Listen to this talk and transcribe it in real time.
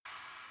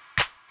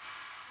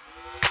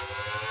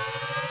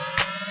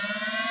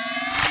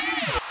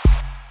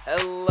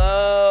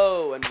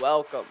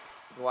welcome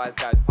to the Wise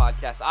Guys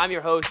Podcast. I'm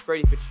your host,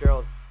 Brady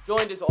Fitzgerald,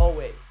 joined as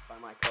always by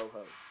my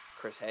co-host,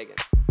 Chris Hagan.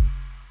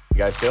 You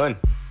guys doing?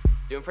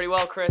 Doing pretty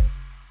well, Chris.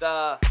 It's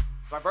my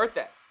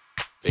birthday.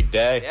 Big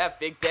day. Yeah,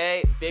 big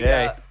day. Big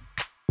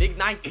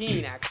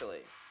 19, actually.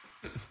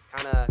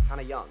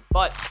 Kind of young.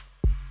 But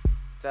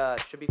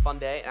it should be a fun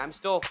day. And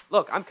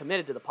I'm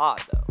committed to the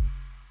pod, though.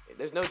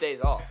 There's no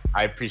days off.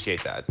 I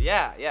appreciate that.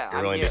 Yeah.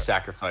 You're willing to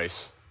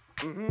sacrifice.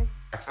 Mm-hmm.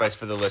 Sacrifice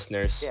for the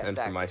listeners and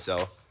exactly. for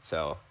myself.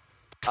 So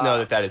just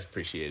know that is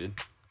appreciated.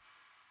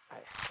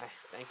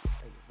 Thank you.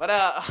 But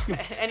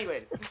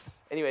anyways,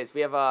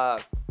 we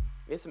have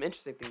some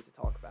interesting things to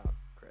talk about,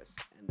 Chris.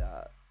 And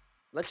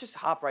let's just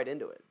hop right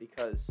into it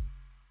because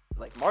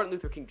Martin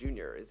Luther King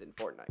Jr. is in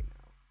Fortnite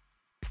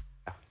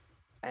now.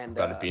 And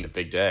About it being a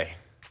big day.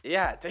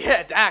 Yeah,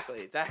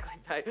 exactly.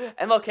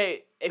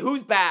 MLK,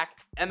 who's back?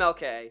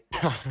 MLK.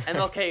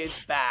 MLK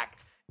is back,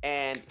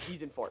 and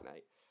he's in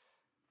Fortnite.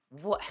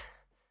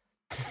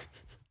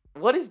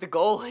 What is the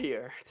goal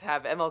here to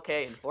have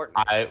MLK in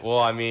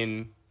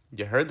Fortnite?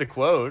 You heard the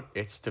quote.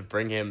 It's to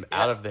bring him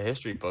out of the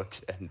history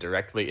books and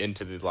directly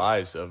into the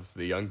lives of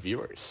the young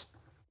viewers.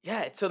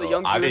 Yeah, so the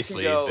young viewers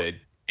obviously can go... the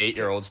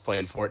 8-year-olds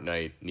playing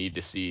Fortnite need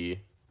to see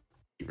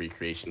a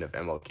recreation of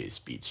MLK's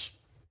speech.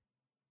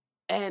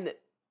 And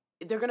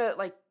they're gonna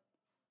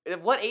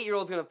what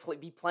 8-year-old's gonna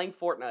be playing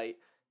Fortnite?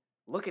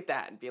 Look at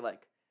that and be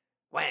like,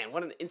 "Man,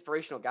 what an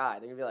inspirational guy!"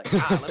 They're gonna be like,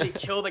 "Let me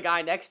kill the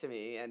guy next to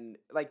me," and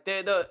I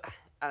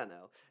don't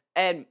know.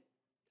 And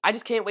I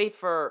just can't wait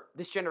for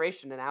this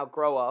generation to now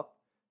grow up,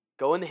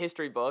 go in the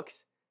history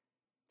books,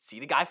 see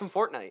the guy from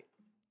Fortnite.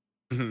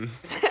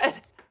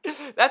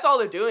 That's all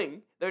they're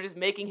doing. They're just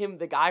making him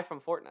the guy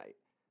from Fortnite.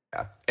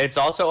 Yeah, it's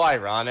also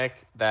ironic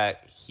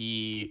that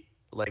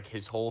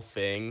his whole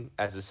thing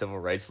as a civil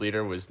rights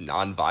leader was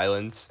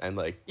nonviolence and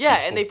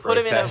and they put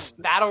him in a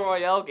battle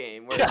royale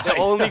game where the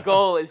only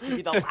goal is to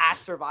be the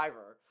last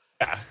survivor.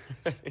 Yeah.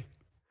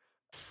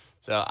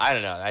 So I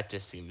don't know. That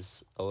just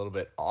seems a little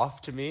bit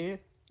off to me.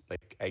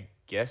 I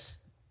guess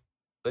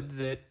good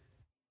that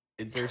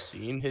kids are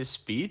seeing his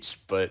speech,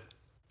 but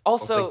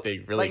also, I don't think they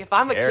really if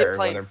I'm a kid care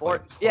playing when they're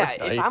playing Fortnite,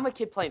 Fortnite. if I'm a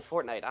kid playing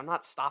Fortnite, I'm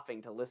not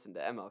stopping to listen to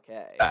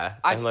MLK. Yeah,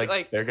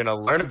 they're gonna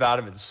learn about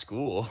him in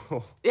school.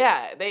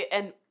 Yeah,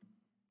 it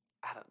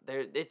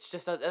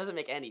doesn't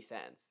make any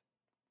sense.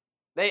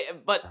 I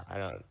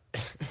don't.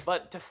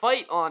 But to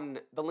fight on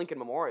the Lincoln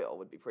Memorial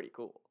would be pretty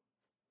cool.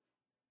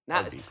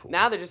 Now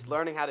they're just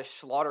learning how to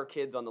slaughter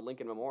kids on the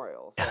Lincoln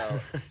Memorial, so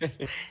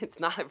it's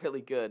not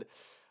really good.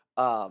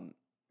 Not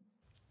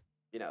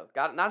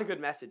a good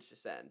message to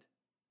send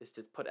is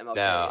to put MLK.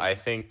 No, in. I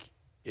think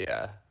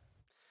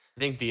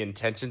the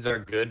intentions are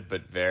good,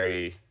 but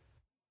very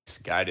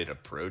misguided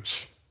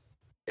approach,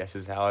 I guess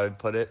is how I would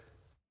put it.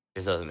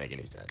 This doesn't make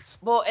any sense.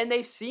 Well, and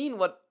they've seen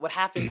what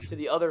happens to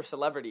the other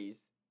celebrities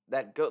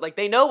that go.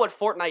 They know what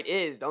Fortnite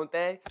is, don't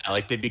they?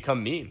 They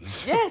become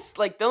memes. Yes,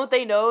 don't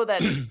they know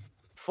that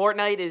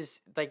Fortnite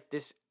is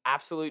this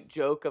absolute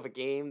joke of a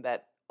game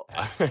that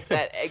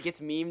it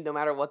gets memed no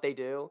matter what they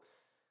do.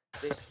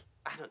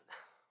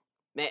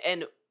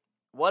 And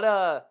what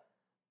an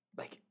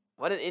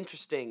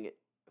interesting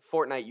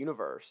Fortnite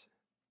universe.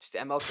 Just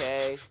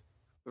MLK,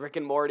 Rick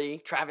and Morty,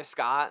 Travis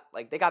Scott.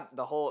 They got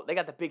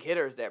the big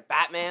hitters there.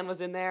 Batman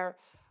was in there.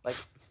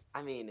 At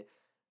least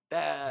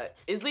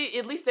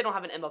they don't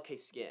have an MLK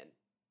skin.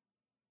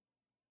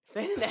 If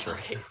they had an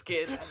MLK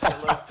skin,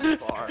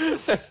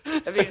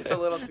 that'd be a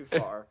little too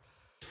far.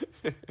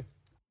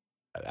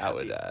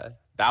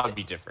 That would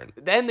be different.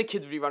 Then the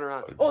kids would be running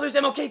around. Oh, there's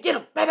MLK! Get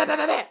him!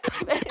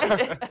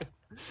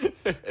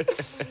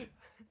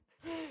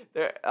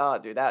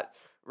 Dude, that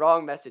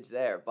wrong message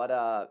there. But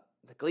at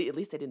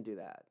least they didn't do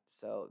that.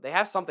 So they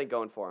have something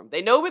going for them.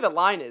 They know where the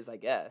line is, I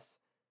guess.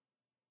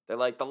 They're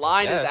the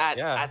line is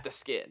at the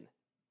skin.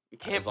 We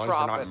can't as long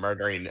profit. as we're not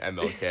murdering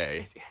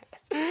MLK.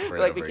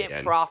 We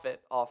can't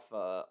profit off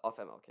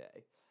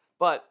MLK.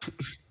 But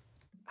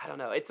I don't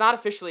know. It's not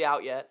officially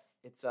out yet.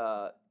 It's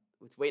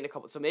waiting a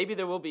couple. So maybe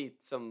there will be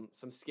some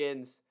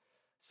skins,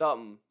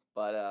 something.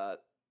 But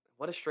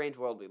what a strange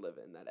world we live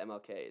in. That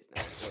MLK is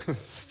now.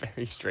 It's a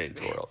very strange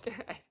world.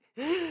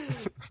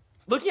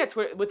 Looking at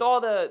Twitter with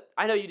all the,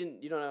 I know you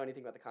don't know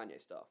anything about the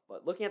Kanye stuff,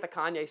 but looking at the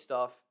Kanye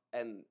stuff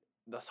and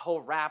this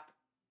whole rap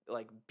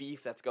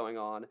beef that's going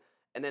on,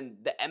 and then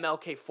the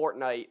MLK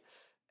Fortnite.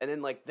 And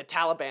then the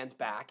Taliban's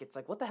back. It's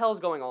what the hell is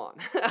going on?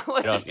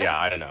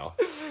 I don't know.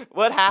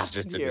 What happened? It's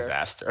just a here?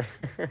 disaster.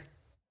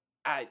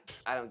 I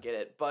don't get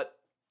it, but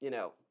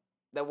the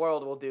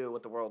world will do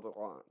what the world will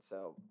want.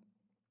 So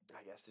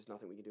I guess there's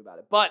nothing we can do about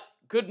it. But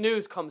good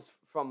news comes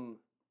from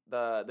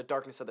the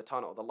darkness of the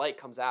tunnel. The light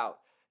comes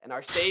out, and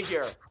our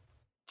savior,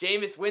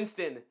 Jameis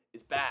Winston,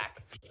 is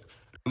back.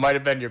 It might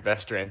have been your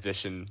best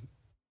transition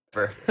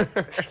ever.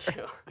 Thank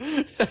you.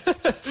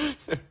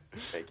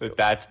 Thank you.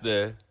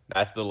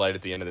 That's the light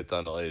at the end of the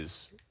tunnel.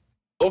 Is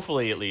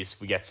hopefully at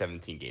least we get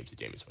 17 games of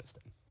Jameis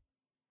Winston.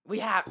 We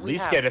have at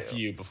least get a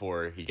few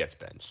before he gets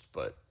benched.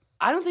 But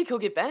I don't think he'll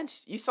get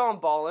benched. You saw him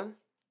balling.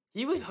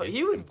 He was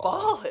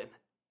balling.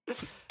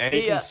 And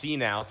he can see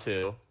now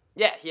too.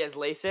 Yeah, he has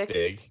LASIK.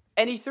 Big.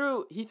 And he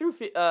threw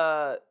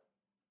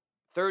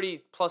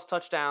 30 plus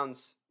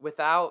touchdowns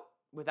without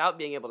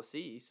being able to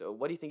see. So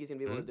what do you think he's gonna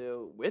be able to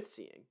do with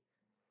seeing?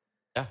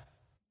 Yeah.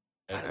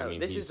 I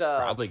mean, he's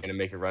probably gonna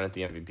make a run at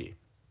the MVP.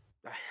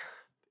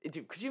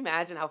 Dude, could you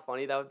imagine how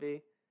funny that would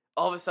be?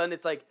 All of a sudden,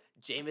 it's like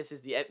Jameis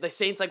is the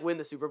Saints like win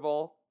the Super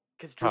Bowl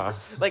because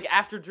like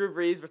after Drew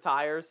Brees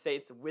retires,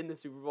 Saints win the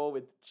Super Bowl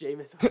with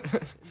Jameis.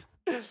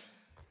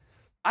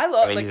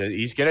 I mean,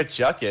 he's gonna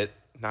chuck it.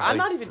 I'm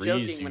not even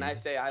joking when I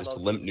say I love just a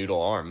limp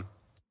noodle arm.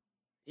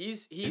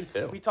 He's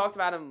we talked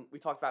about him. We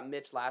talked about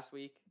Mitch last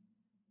week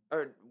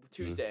or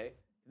Tuesday.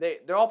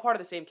 They're all part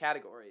of the same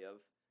category of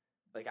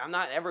like I'm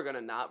not ever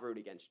gonna not root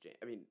against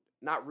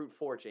not root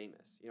for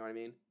Jameis. You know what I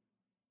mean?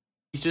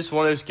 He's just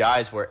one of those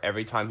guys where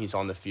every time he's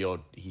on the field,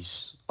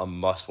 he's a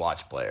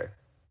must-watch player.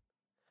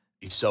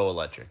 He's so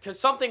electric. Because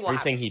something will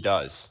Everything happen. he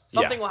does.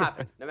 Something will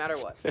happen, no matter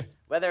what.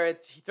 Whether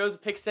it's he throws a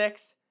pick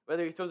six,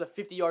 whether he throws a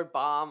 50-yard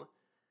bomb.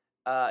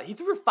 He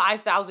threw for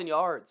 5,000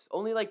 yards.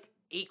 Only like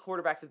 8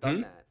 quarterbacks have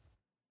done that.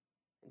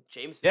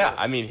 James. Yeah,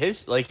 I mean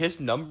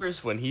his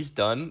numbers when he's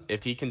done,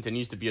 if he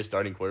continues to be a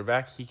starting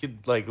quarterback, he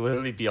could like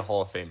literally be a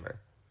Hall of Famer.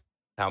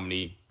 How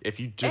many? If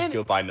you just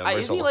go by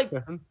numbers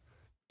alone.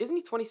 Isn't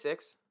he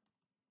 26?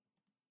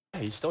 Yeah,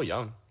 he's still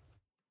young.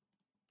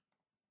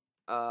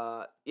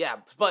 Yeah,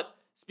 but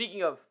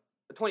speaking of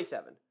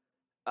 27,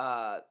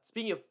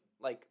 speaking of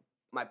like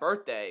my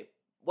birthday,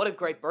 what a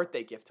great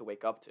birthday gift to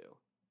wake up to.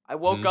 I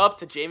woke up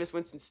to Jameis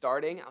Winston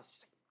starting. I was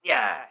just like,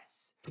 yes,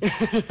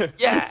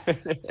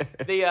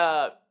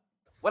 yes.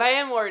 What I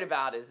am worried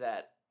about is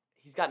that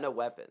he's got no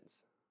weapons.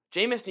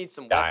 Jameis needs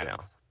some weapons. I know.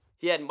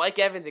 He had Mike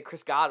Evans and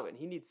Chris Godwin.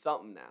 He needs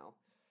something now.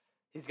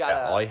 He's got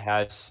all he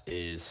has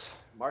is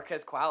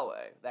Marquez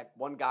Callaway, that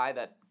one guy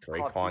that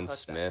Traquan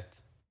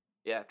Smith.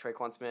 Yeah,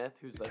 Traquan Smith,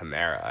 who's like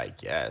Kamara, I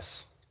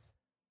guess.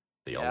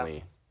 The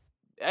only.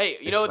 Hey,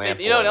 you know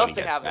what else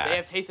they have? They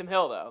have Taysom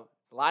Hill though.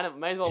 Might as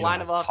well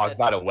line him up. Talk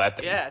about a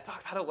weapon. Yeah,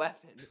 talk about a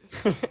weapon.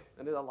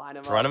 And they'll line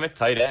him up. Run him at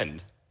tight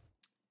end.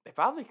 They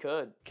probably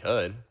could.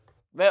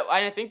 But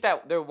I think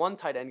that their one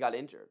tight end got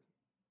injured.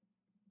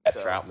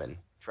 Troutman.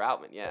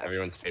 Troutman, yeah.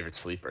 Everyone's favorite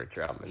sleeper,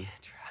 Troutman.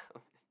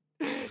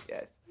 Yeah, Troutman.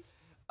 Yes.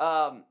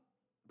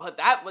 But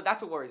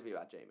that's what worries me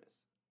about Jameis.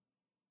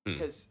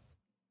 Because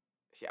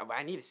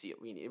I need to see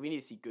it. We need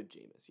to see good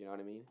Jameis. You know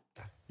what I mean?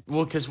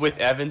 Well, because with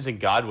Evans and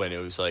Godwin,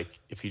 it was like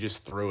if you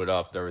just threw it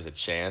up, there was a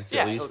chance.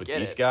 At least with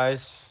these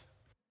guys,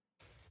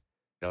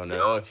 don't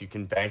know if you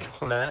can bank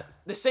on that.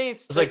 The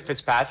Saints. It's like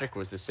Fitzpatrick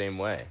was the same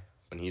way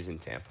when he was in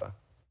Tampa.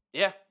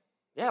 Yeah.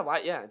 Why?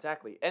 Yeah,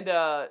 exactly. And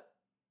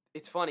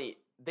it's funny.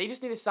 They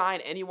just need to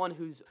sign anyone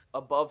who's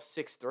above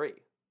 6'3".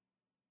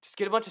 Just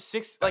get a bunch of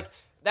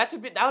that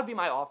would be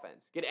my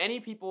offense. Get any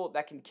people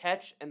that can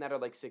catch and that are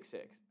like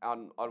 6'6"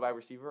 on wide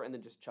receiver, and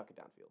then just chuck it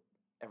downfield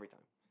every time.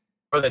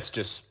 Or that's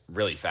just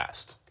really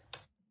fast.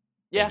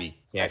 Yeah, maybe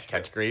can't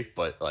catch great,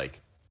 but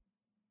like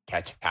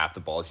catch half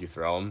the balls you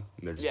throw them,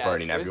 and they're just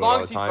burning everyone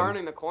all the time. As long as he's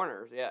burning the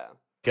corners, yeah.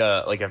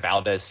 Like a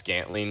Valdez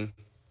Scantling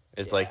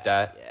is like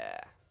that. Yeah.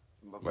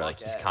 Where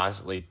like he's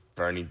constantly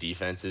burning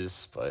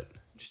defenses, but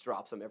just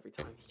drops them every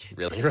time. He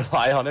really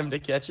rely on him to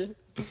catch it.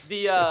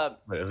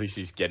 But at least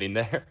he's getting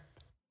there.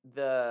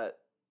 The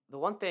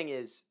one thing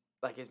is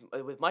like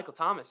with Michael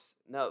Thomas,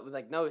 no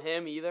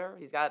him either.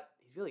 He's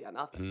really got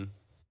nothing. Mm-hmm.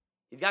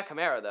 He's got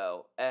Kamara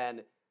though,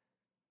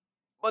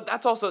 but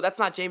that's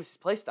not Jameis'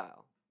 play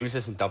style. He just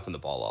isn't dumping the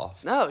ball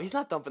off. No, he's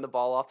not dumping the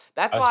ball off.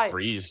 That's why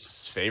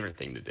Bree's favorite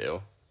thing to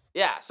do.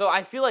 Yeah, so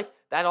I feel like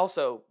that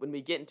also when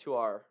we get into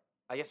our,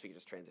 I guess we can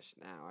just transition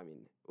now. I mean,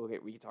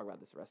 we can talk about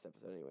this the rest of the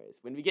episode anyways.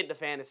 When we get into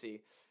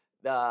fantasy,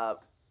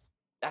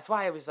 that's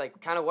why I was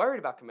like kind of worried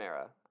about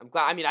Kamara. I'm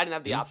glad. I mean, I didn't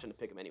have the option to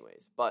pick him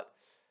anyways, but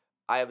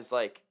I was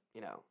like,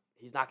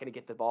 he's not going to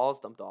get the balls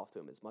dumped off to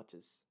him as much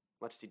as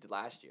he did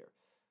last year.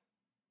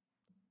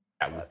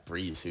 Yeah, with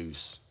Breeze,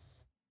 whose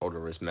shoulder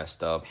was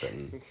messed up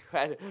and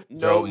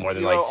throw more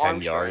than like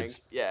 10 yards.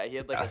 Strength. Yeah, he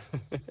had like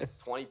a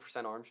 20%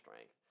 arm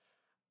strength.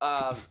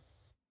 All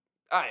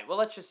right, well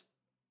let's just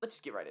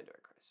get right into it,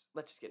 Chris.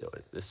 Let's just get into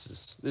it.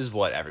 This is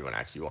what everyone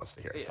actually wants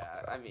to hear us talk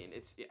about. I mean,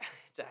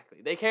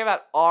 exactly. They care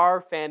about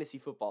our fantasy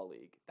football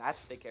league.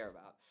 That's what they care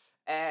about.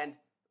 And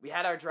we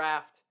had our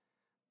draft.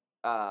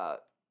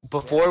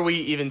 Before we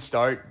even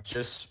start,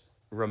 just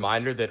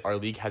reminder that our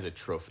league has a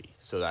trophy,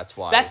 so that's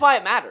why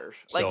it matters.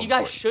 Like you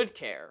guys should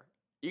care.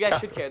 You guys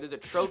should care. There's a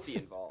trophy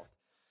involved,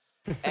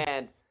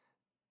 and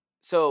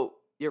so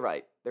you're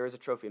right. There is a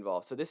trophy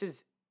involved. So this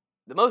is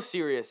the most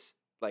serious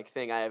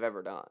thing I have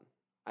ever done.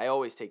 I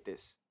always take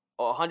this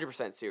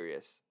 100%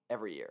 serious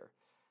every year.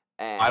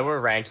 And I were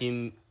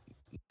ranking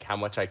how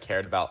much I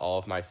cared about all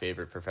of my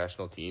favorite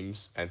professional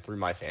teams, and threw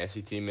my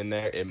fantasy team in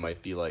there, it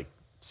might be like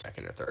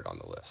second or third on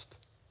the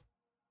list.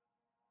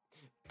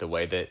 The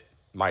way that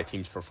my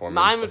team's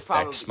performance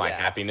affects my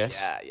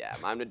happiness. Yeah.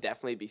 Mine would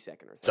definitely be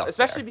second or third.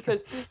 Especially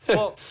because,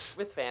 well,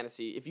 with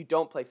fantasy, if you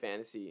don't play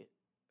fantasy,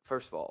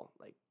 first of all,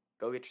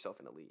 go get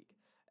yourself in a league.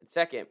 And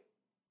second,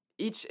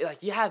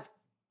 you have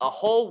a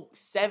whole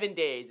 7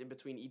 days in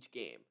between each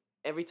game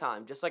every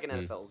time, just like an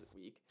NFL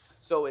week.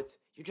 So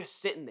you're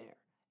just sitting there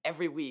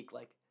every week,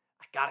 like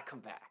I gotta come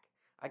back.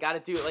 I gotta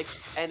do it, like,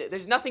 and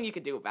there's nothing you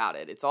can do about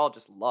it. It's all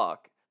just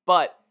luck,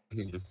 but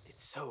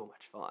it's so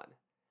much fun.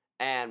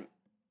 And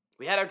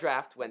we had our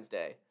draft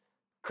Wednesday.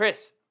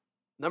 Chris,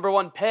 number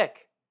 1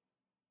 pick,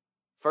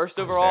 first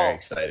overall. Very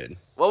excited.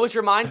 What was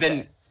your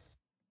mindset?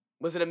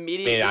 Was it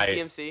immediately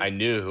CMC? I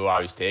knew who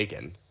I was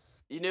taking.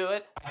 You knew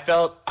it? I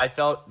felt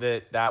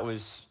that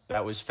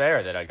was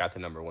fair that I got the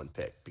number 1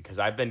 pick because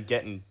I've been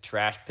getting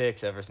trash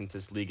picks ever since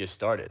this league has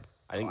started.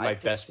 I think my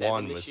best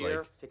one was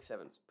like pick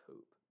 7's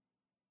poop.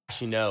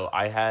 Actually, no.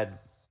 I had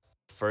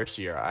first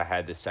year. I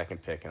had the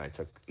 2nd pick, and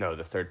the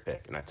 3rd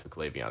pick, and I took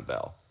Le'Veon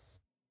Bell.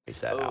 He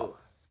sat out.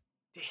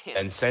 Damn.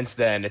 And since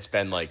then, it's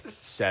been like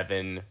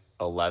 7,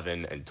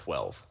 11, and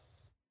 12.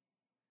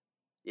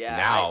 Yeah.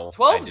 Now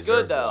 12 is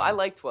good though. I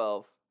like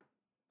 12.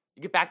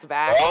 You get back to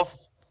back.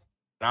 12.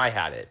 When I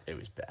had it, it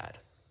was bad.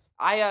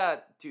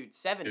 Dude,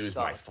 7 It was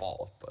sucks. my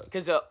fault, but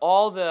because 7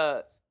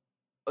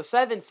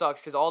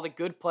 sucks because all the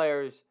good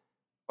players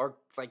are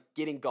like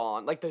getting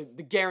gone, like the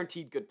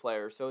guaranteed good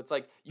players. So it's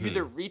like you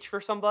either reach for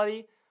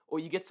somebody or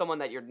you get someone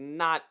that you're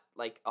not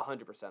like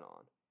 100%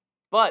 on.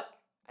 But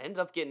I ended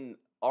up getting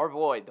our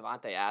boy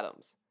Devontae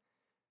Adams.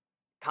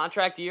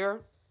 Contract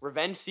year,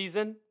 revenge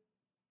season.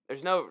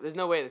 There's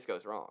no way this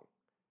goes wrong.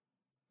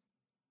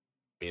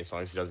 I mean, as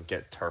long as he doesn't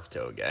get turf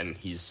toe again,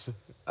 he's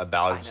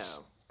about as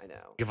I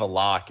know. give a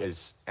lock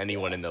as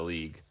anyone in the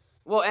league.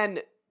 Well,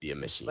 and be a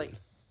machine. Like,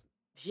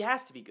 he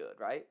has to be good,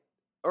 right?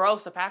 Or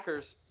else the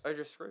Packers are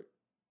just screwed.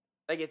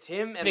 Like, it's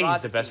him and I think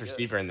Rodgers he's the best being good.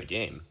 receiver in the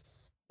game.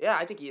 Yeah,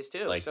 I think he is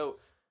too. Like, so,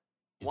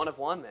 1 of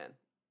 1, man.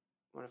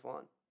 1 of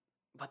 1.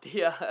 But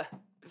the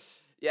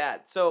yeah.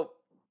 So,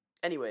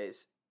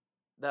 anyways,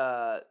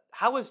 I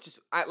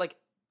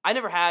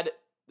never had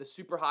the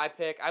super high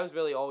pick. I was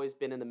really always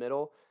been in the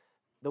middle.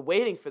 The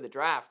waiting for the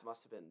draft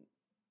must have been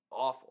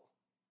awful.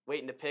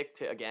 Waiting to pick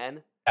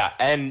again. Yeah,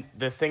 and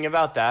the thing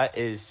about that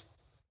is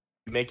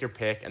you make your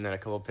pick, and then a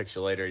couple picks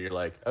later, you're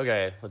like,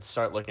 okay, let's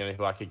start looking at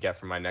who I could get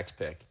for my next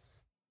pick.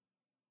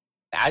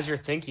 As you're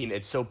thinking,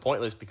 it's so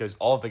pointless because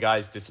all of the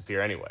guys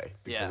disappear anyway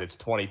because it's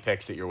 20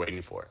 picks that you're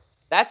waiting for.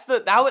 I had just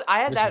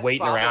that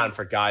waiting problem. around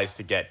for guys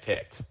to get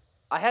picked.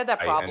 I had that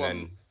problem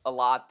and then, a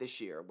lot this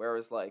year, where it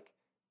was like,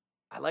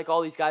 I like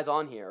all these guys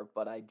on here,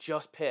 but I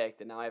just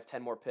picked, and now I have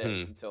 10 more picks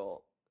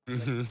until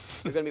they're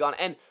gonna be gone.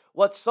 And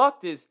what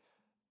sucked is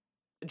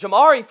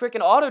Jamari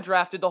freaking auto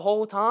drafted the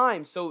whole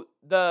time. So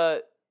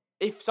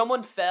if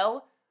someone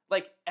fell,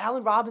 like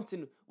Allen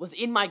Robinson was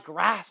in my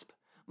grasp.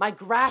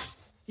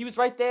 He was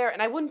right there,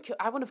 and I wouldn't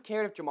have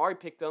cared if Jamari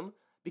picked him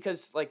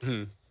because like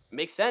it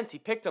makes sense. He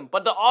picked him,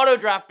 but the auto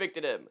draft picked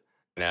him.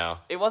 No,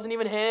 it wasn't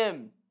even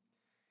him.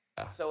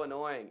 Yeah. So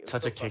annoying.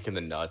 Such a kick in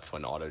the nuts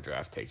when auto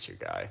draft takes your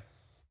guy.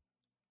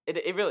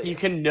 It really. You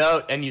can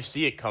know, and you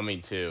see it coming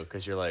too,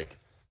 because you're like,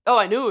 oh,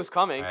 I knew it was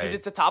coming because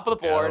it's the top of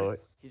the board.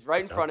 He's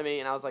right in front of me,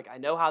 and I was like, I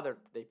know how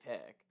they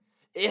pick.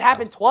 It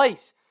happened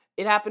twice.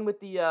 It happened with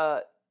the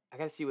I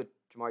gotta see what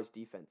Jamari's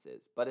defense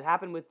is, but it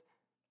happened with,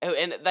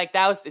 and like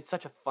it's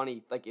such a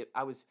funny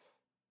I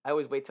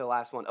always wait till the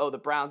last one. Oh, the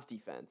Browns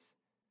defense.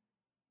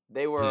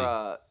 They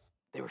were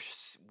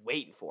just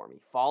waiting for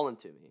me, falling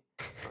to me.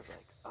 I was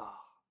like, oh,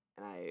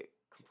 and I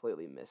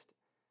completely missed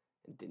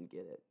and didn't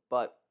get it.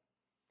 But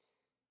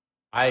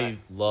I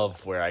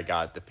love where I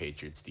got the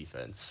Patriots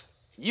defense.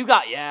 Dude.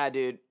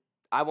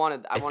 I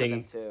wanted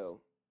them too.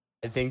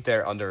 I think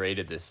they're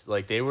underrated.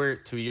 They were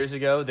 2 years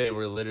ago. They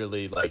were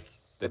literally like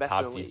the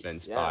top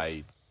defense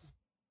by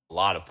a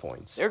lot of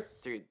points.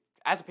 Dude,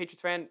 as a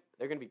Patriots fan,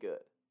 they're gonna be good.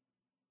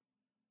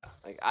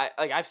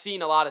 I've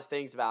seen a lot of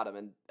things about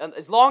them, and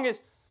as long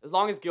as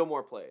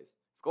Gilmore plays,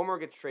 if Gilmore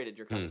gets traded,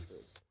 you're kind of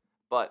screwed.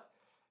 But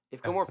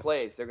if Gilmore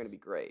plays, they're gonna be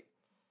great.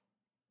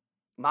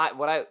 My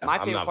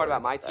favorite part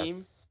about my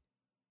team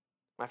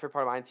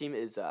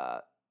is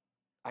I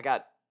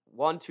got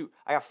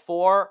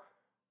 4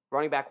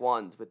 running back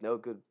ones with no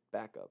good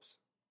backups.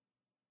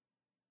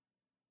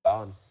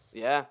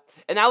 Yeah,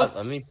 and that was.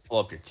 Let me pull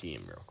up your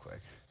team real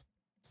quick.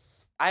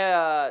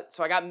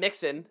 So I got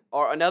Mixon,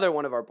 or another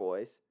one of our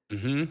boys.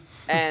 Mm-hmm.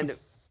 And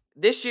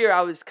this year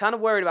I was kind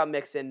of worried about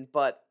Mixon,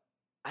 but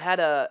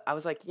I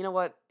was like, you know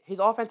what? His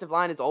offensive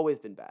line has always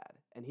been bad,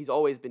 and he's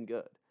always been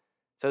good.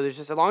 So there's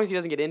just, as long as he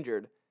doesn't get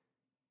injured,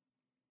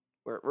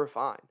 we're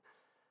fine.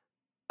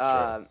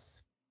 Sure.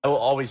 I will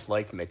always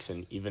like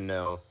Mixon, even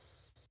though it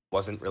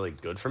wasn't really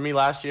good for me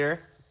last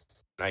year.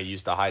 I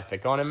used a high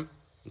pick on him.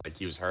 Like,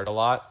 he was hurt a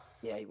lot.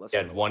 Yeah, he was. He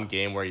had one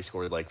game where he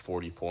scored like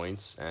 40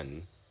 points,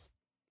 and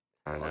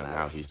I don't know.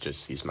 Now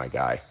he's my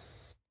guy.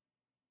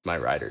 My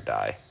ride or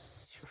die.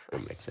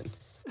 Mixon.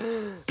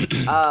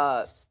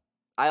 I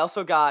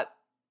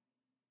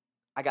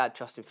got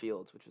Justin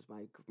Fields, which was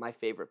my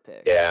favorite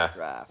pick. Yeah. In the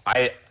draft.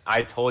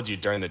 I told you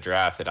during the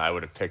draft that I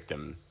would have picked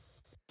him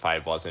if I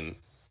wasn't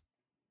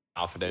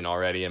confident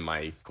already in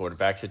my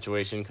quarterback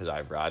situation because I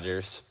have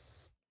Rodgers.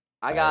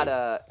 I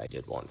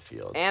did want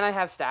Fields. And I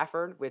have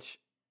Stafford, which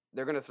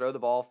they're going to throw the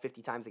ball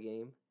 50 times a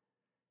game.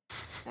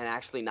 and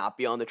actually not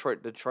be on the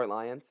Detroit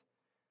Lions.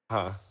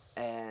 Huh.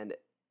 And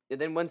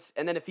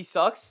then if he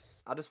sucks,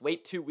 I'll just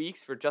wait 2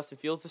 weeks for Justin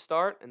Fields to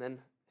start, and then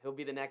he'll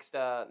be the next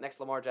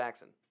Lamar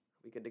Jackson.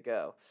 Be good to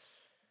go.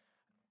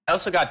 I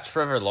also got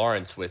Trevor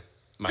Lawrence with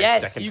my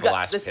second to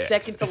last pick.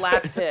 Second to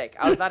last pick.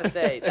 I was about to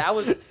say that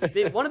was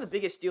one of the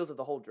biggest steals of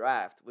the whole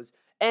draft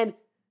and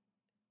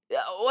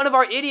one of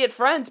our idiot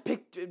friends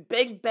picked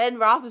Big Ben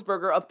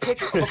Roethlisberger a pick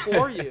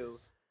before you.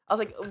 I was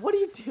like, what are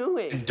you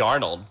doing? And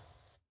Darnold.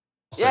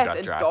 Yes,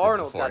 and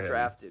Darnold got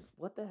drafted.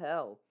 What the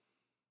hell?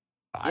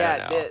 I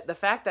don't know. The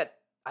fact that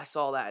I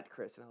saw that,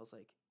 Chris, and I was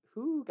like,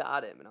 who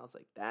got him? And I was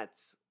like,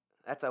 that's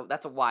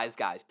a wise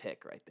guy's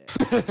pick right there.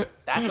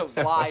 That's a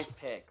wise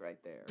pick right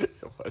there.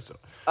 It was.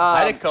 I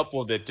had a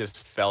couple that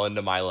just fell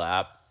into my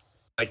lap.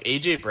 Like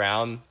AJ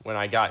Brown, when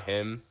I got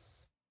him,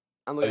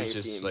 I'm looking at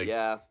your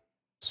team.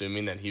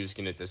 Assuming that he was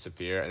going to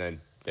disappear, and then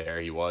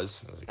there he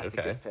was. I was like,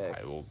 okay,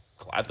 I will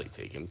gladly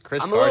take him.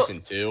 Chris Carson,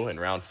 too, in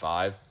round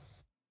 5.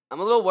 I'm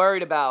a little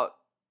worried about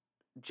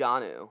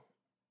Jonnu.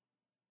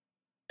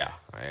 Yeah,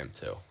 I am,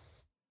 too.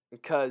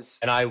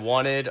 And I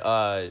wanted,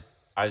 I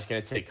was going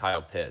to take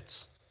Kyle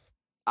Pitts.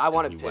 I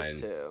wanted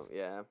Pitts, too,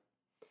 yeah.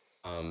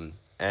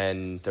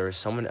 And there was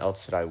someone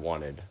else that I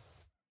wanted,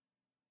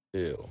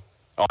 too.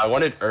 Oh, I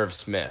wanted Irv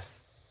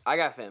Smith. I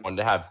got him. I wanted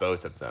to have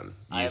both of them.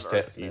 You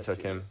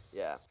took him?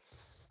 Yeah.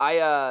 I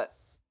have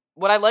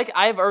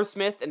Irv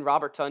Smith and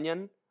Robert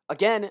Tonyan.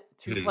 Again,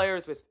 2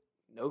 players with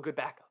no good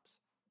backups.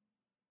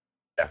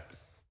 Yeah.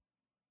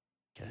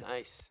 Okay.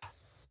 Nice.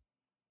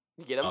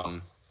 You get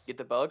them? Get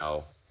the bug?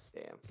 No.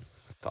 Damn.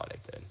 I thought I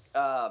did.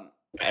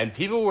 And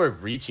people were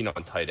reaching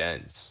on tight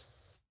ends.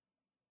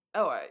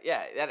 Oh,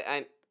 yeah.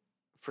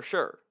 For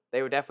sure.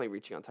 They were definitely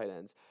reaching on tight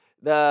ends.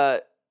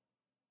 The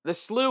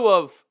slew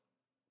of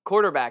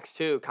quarterbacks,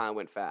 too, kind of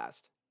went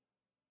fast.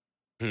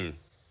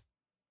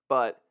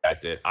 But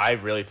that did. I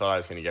really thought I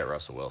was going to get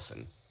Russell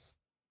Wilson.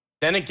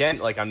 Then again,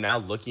 like I'm now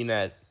looking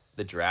at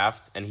the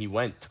draft, and he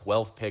went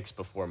 12 picks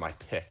before my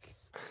pick.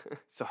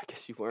 So I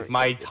guess you weren't.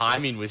 My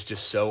timing was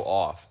just so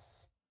off.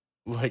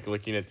 Like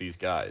looking at these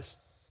guys.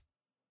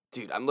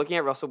 Dude, I'm looking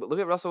at Russell. But look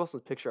at Russell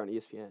Wilson's picture on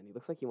ESPN. He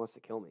looks like he wants to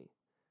kill me.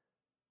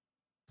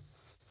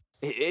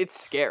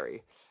 It's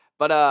scary,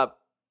 but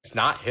it's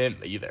not him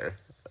either,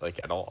 like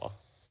at all.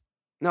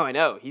 No, I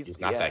know he's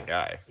not that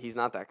guy. He's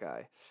not that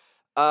guy.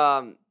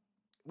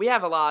 We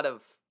have a lot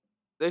of.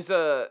 There's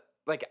the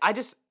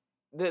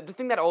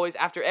thing that always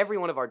after every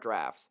one of our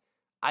drafts,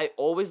 I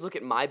always look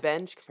at my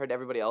bench compared to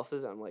everybody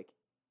else's, and I'm like,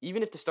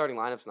 even if the starting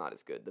lineup's not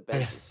as good, the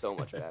bench is so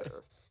much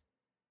better.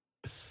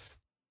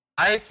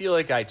 I feel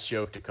like I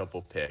choked a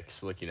couple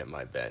picks looking at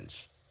my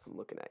bench. I'm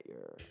looking at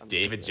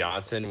David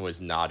Johnson was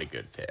not a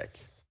good pick.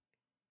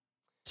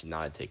 Should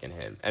not have taken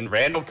him. And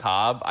Randall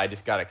Cobb, I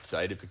just got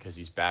excited because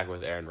he's back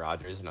with Aaron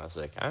Rodgers, and I was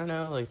like, I don't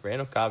know, like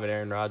Randall Cobb and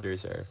Aaron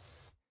Rodgers are.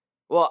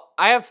 Well,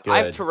 I have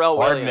Terrell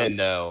Williams. Hardman,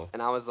 though.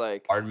 And I was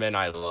like, Hardman,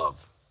 I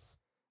love.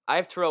 I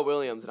have Terrell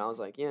Williams, and I was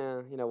like,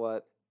 yeah, you know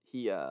what?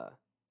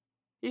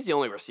 He's the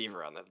only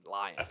receiver on the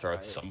Lions. I throw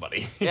it to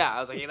somebody. Yeah, I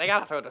was like, they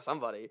gotta throw it to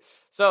somebody.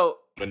 So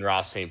when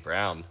Ross St.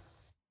 Brown.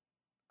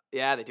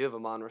 Yeah, they do have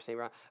him on St.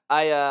 Brown.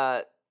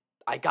 I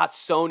got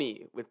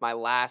Sony with my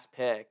last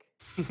pick.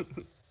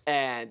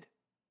 And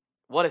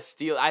what a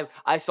steal.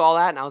 I saw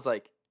that and I was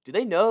like, do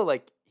they know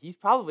like he's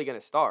probably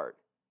gonna start?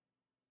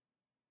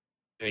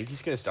 You think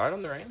he's gonna start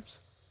on the Rams?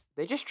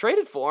 They just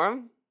traded for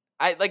him.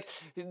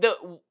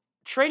 The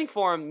trading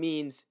for him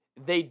means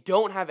they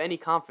don't have any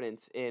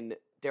confidence in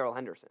Darrell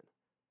Henderson.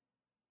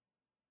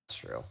 That's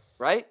true.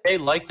 Right? They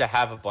like to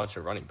have a bunch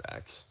of running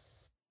backs.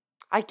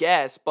 I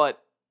guess,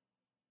 but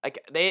I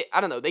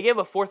don't know. They gave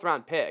a 4th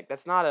round pick.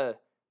 It's not a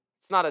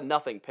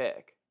nothing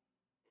pick.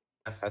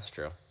 That's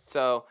true.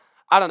 So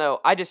I don't know.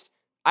 I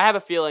have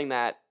a feeling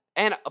that,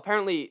 and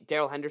apparently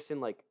Darrell Henderson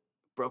like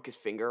broke his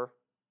finger,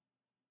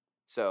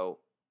 so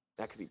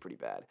that could be pretty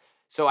bad.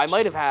 So I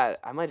might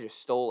have just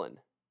stolen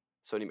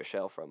Sony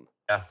Michel from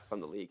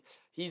the league.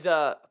 He's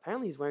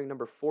apparently he's wearing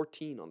number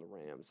 14 on the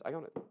Rams. I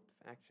gotta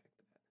fact check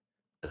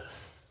that.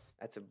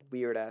 That's a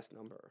weird ass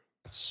number.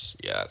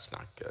 It's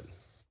not good.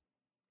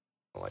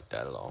 I don't like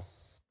that at all.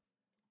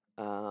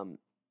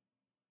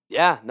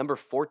 Yeah, number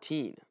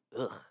 14.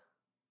 Ugh.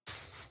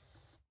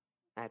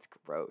 That's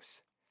gross.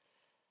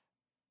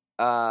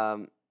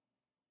 Yeah,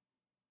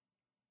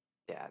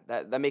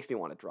 that makes me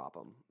want to drop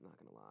him. I'm not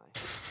gonna lie.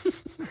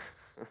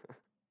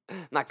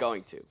 Not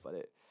going to, but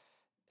it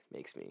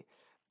makes me.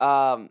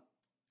 Yeah,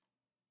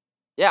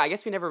 I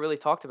guess we never really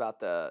talked about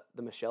the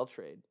Michelle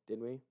trade,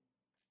 did we?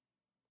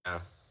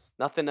 Yeah.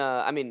 Nothing.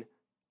 I mean,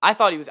 I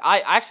thought he was.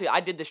 I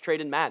did this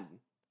trade in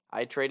Madden.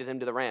 I traded him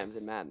to the Rams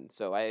in Madden,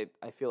 so I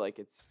feel like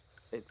it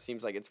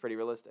seems like it's pretty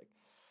realistic.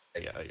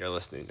 Yeah, you're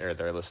listening, or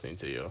they're listening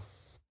to you.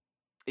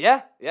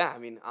 Yeah. I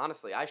mean,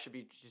 honestly, I should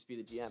just be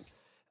the GM.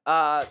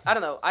 I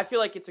don't know. I feel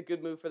like it's a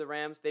good move for the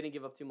Rams. They didn't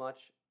give up too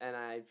much, and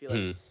I feel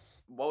like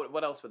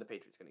what else were the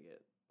Patriots going to get?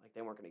 Like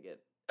they weren't going to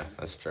get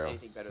that's true.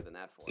 Anything better than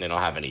that for him. They don't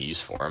have any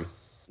use for him.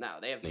 No,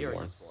 they have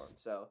zero use for him.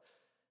 So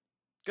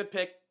good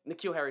pick.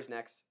 N'Keal Harry's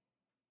next.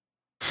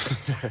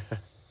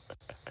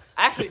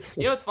 Actually,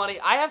 you know what's funny?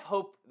 I have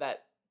hope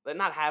that,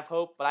 not have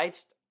hope, but I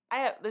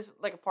have, there's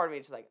like a part of me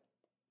just like,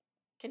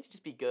 can't you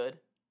just be good?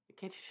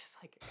 Can't you just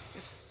like,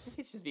 can't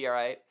you just be all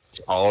right?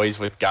 Always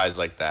with guys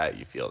like that,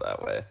 you feel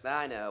that way.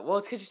 I know. Well,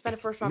 it's because you spent a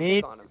first round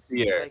Maybe pick on him. this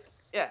year. It's like,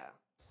 yeah.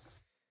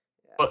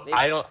 But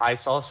maybe. I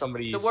saw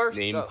somebody's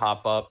name Oh.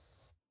 pop up.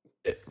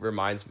 It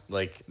reminds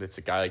like it's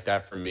a guy like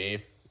that for me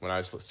when I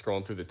was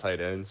scrolling through the tight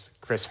ends.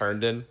 Chris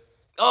Herndon.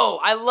 Oh,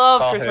 I love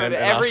Saw Chris him,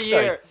 Herndon. and I was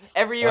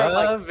Every year, I'm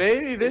like,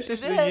 maybe this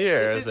is the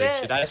year. I was like, it.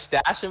 should I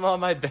stash him on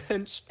my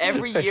bench?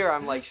 Every year,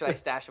 I'm like, should I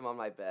stash him on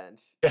my bench?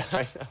 Yeah,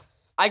 I know.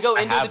 I go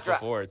into the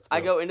draft.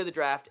 I go into the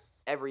draft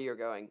every year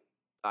going,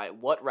 all right,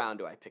 what round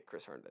do I pick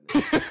Chris Herndon?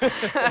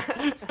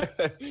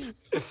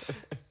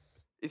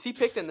 Is he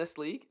picked in this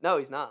league? No,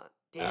 he's not.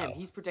 Damn, No.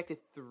 he's projected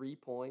 3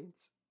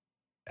 points.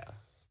 Yeah.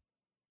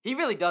 He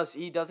really does.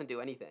 He doesn't do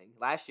anything.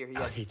 Last year, He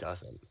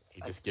doesn't.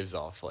 He just gives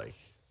off like,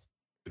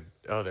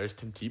 oh, there's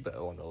Tim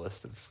Tebow on the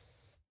list of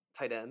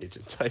tight ends.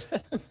 agent tight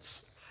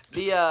ends.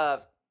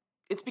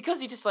 It's because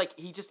he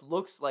just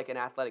looks like an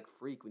athletic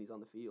freak when he's on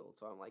the field.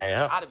 So I'm like,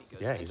 Yeah. gotta be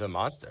good. Yeah, he's a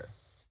monster.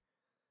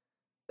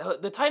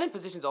 The tight end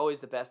position is always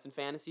the best in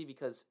fantasy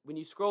because when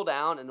you scroll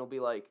down and it'll be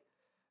like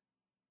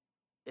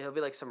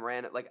some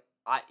random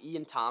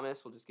Ian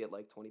Thomas will just get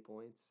like 20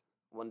 points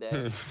one day.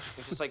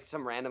 It's just like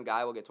some random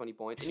guy will get 20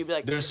 points, and you'd be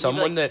like, there's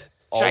someone that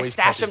always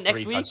stash catches him next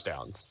 3 week?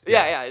 touchdowns.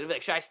 Yeah. It'd be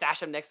like, should I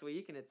stash him next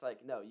week? And it's like,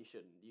 no, you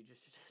shouldn't. You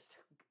just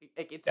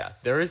like, it's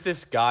There is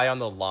this guy on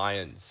the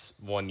Lions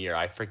one year.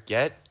 I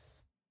forget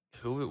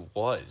who it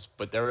was,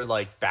 but there were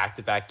like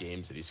back-to-back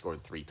games that he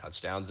scored 3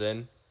 touchdowns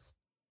in.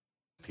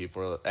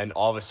 And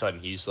all of a sudden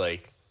he's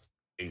like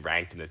being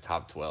ranked in the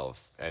top 12,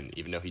 and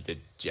even though he did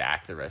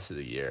jack the rest of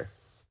the year.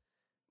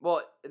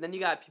 Well, and then you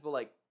got people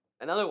like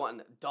another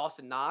one,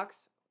 Dawson Knox.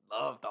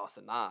 Love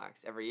Dawson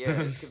Knox every year.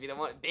 This could be the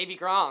one. Baby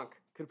Gronk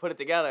could put it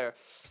together.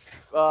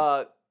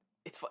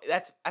 It's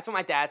that's what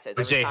my dad says.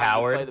 O.J.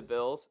 Howard. Play the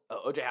Bills.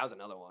 Oh, O.J. Howard's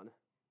another one.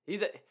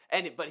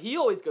 But he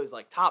always goes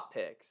like top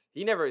picks.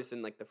 He never is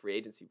in like the free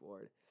agency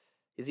board.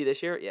 Is he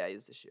this year? Yeah,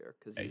 he's this year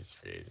because He's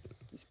free agent.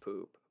 He's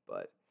poop.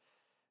 But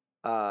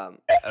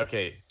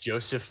okay,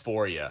 Joseph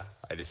Foria.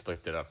 I just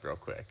looked it up real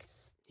quick.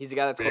 he's the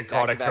guy that's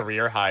caught a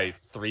career high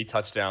 3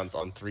 touchdowns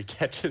on 3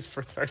 catches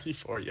for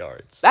 34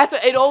 yards.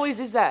 It always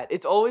is that.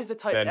 It's always the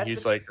type. Then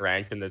he's like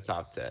ranked in the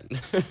top 10.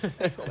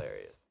 That's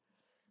hilarious.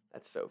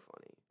 That's so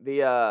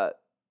funny. All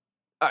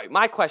right,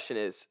 my question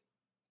is,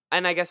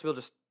 and I guess we'll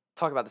just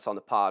talk about this on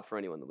the pod for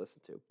anyone to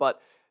listen to.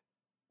 But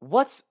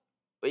what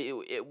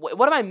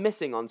am I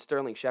missing on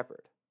Sterling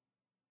Shepard?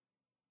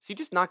 Is he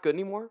just not good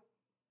anymore?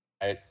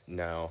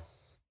 No.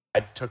 I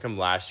took him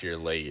last year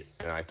late,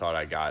 and I thought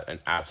I got an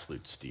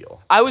absolute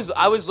steal. I was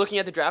looking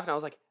at the draft, and I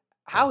was like,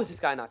 how is this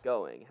guy not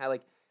going?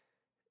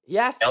 He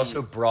asked. I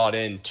also brought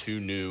in 2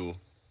 new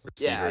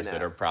receivers I that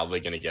know. are probably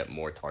going to get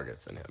more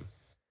targets than him.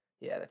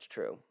 Yeah, that's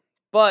true.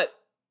 But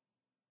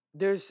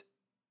there's,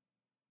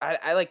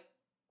 I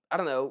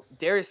don't know.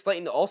 Darius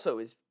Slayton also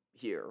is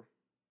here.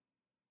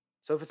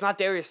 So if it's not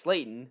Darius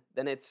Slayton,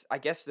 then it's, I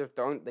guess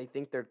they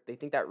think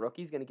that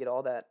rookie's gonna get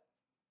all that.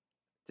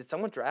 Did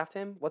someone draft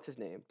him? What's his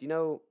name? Do you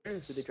know who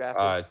they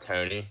drafted?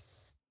 Tony.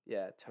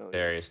 Yeah, Tony.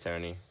 Darius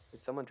Tony. Did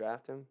someone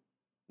draft him?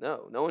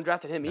 No one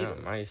drafted him either.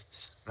 No,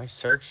 my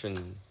search and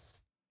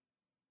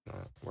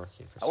not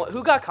working for some Who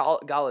reason. got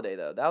Galladay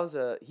though? That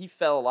was he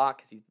fell a lot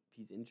because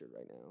he's injured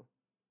right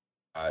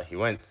now. He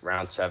went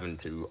round 7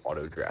 to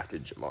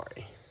auto-drafted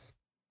Jamari.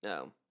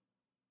 No.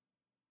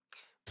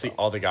 See,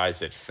 all the guys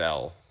that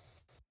fell.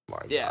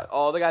 Jamari got.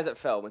 All the guys that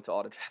fell went to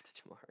auto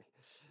drafted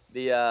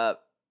Jamari.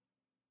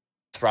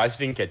 Surprised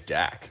he didn't get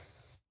Dak.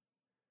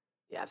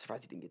 Yeah, I'm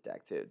surprised he didn't get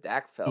Dak too.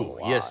 Dak fell a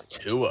lot. He has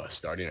Tua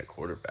starting at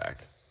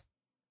quarterback.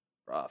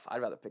 Rough.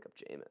 I'd rather pick up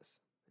Jameis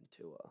than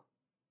Tua.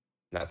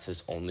 That's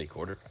his only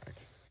quarterback.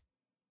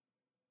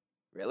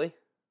 Really?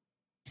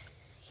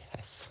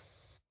 Yes.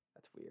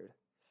 That's weird.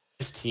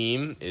 His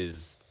team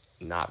is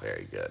not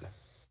very good.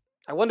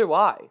 I wonder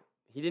why.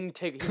 He didn't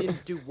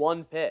do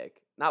one pick.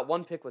 Not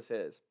one pick was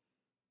his.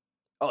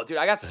 Oh, dude,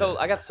 I got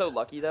so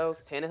lucky though.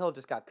 Tannehill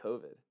just got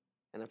COVID,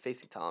 and I'm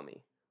facing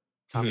Tommy.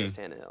 Tommy is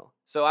Tannehill.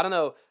 So I don't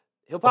know.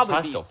 He'll probably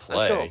still I'm sure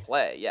play. he'll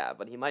play, yeah,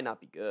 but he might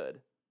not be good.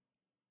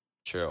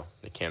 True.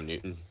 The Cam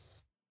Newton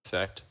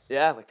effect.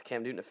 Yeah, like the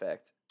Cam Newton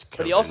effect.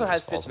 But he also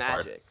has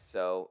Fitzmagic,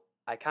 so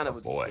I kind of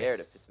would be scared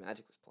if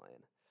Fitzmagic was playing.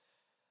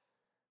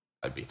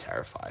 I'd be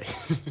terrified.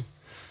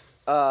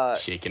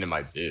 Shaking in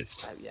my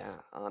boots. Yeah,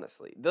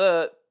 honestly.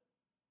 The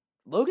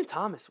Logan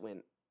Thomas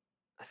went,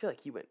 I feel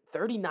like he went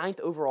 39th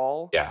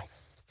overall. Yeah.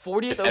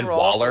 40th And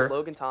overall for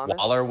Logan Thomas.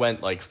 Waller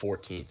went like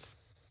 14th.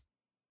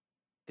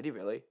 Did he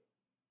really?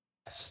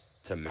 Yes,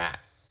 to Matt.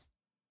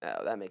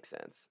 Oh, that makes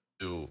sense.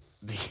 Who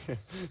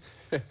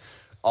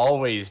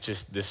always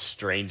just the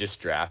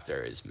strangest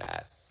drafter is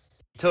Matt.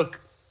 He took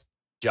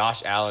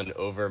Josh Allen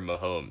over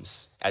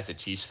Mahomes as a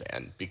Chiefs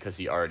fan because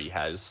he already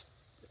had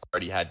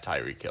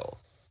Tyreek Hill.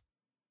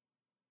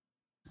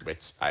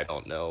 which I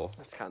don't know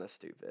That's kind of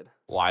stupid.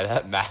 why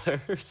that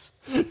matters.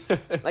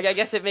 Like, I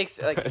guess it makes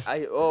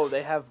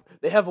they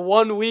have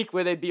 1 week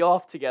where they'd be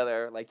off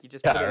together. Like, you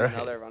just put in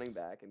another running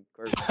back and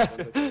or one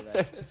of the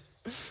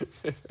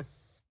quarterbacks.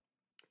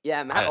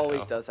 Yeah, Matt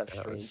always does have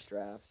strange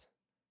drafts.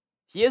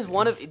 He is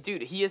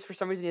he is for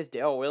some reason he has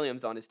Darrell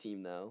Williams on his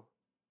team though.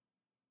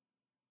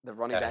 The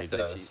running back for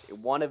the Chiefs.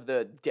 One of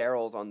the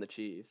Darrells on the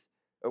Chiefs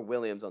or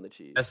Williams on the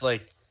Chiefs. That's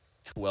like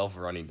 12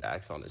 running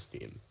backs on his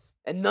team.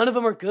 And none of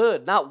them are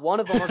good. Not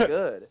one of them are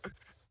good.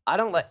 I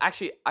kind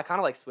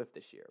of like Swift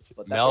this year.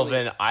 But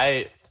Melvin,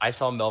 I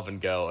saw Melvin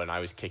go, and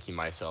I was kicking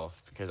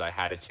myself because I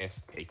had a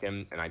chance to take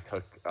him, and I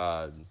took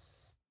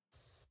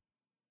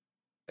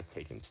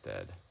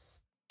instead.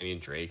 Kenyon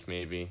Drake,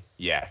 maybe.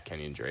 Yeah,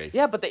 Kenyon Drake.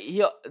 Yeah, but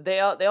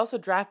they also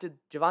drafted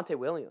Javonte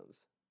Williams.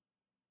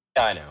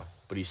 Yeah, I know,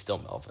 but he's still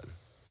Melvin.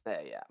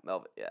 Yeah,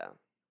 Melvin. Yeah.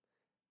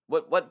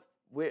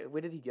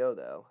 Where did he go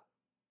though?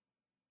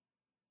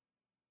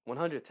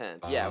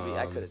 110th. Yeah,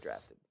 I could have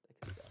drafted.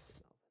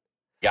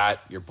 Got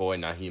your boy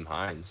Nyheim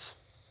Hines.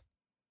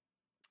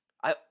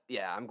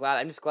 I'm glad.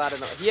 I'm just glad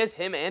he has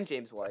him and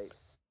James White.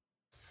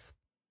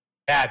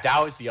 Yeah,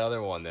 that was the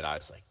other one that I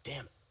was like,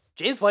 damn it.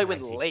 James White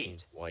went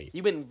late.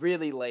 He went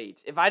really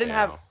late. If I didn't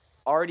have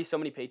already so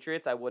many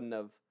Patriots, I wouldn't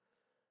have.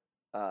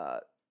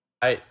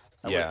 I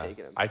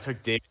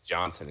took David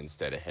Johnson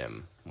instead of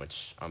him,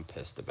 which I'm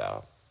pissed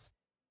about.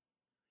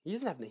 He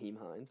doesn't have Nyheim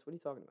Hines. What are you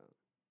talking about?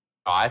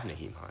 Oh, I have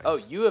Nyheim Hines. Oh,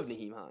 you have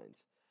Nyheim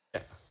Hines.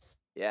 Yeah.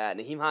 Yeah,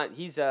 Nyheim Hines.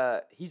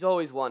 He's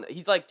always one.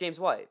 He's like James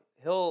White.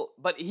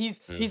 He's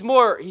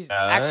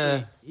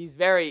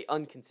very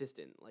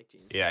inconsistent, like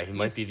James. Yeah, he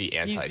might be the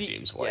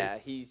anti-James White. Yeah,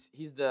 he's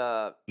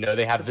the. No,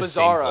 they have the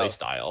same play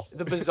style.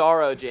 The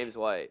bizarro James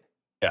White.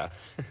 Yeah.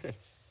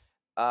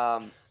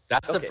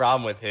 That's the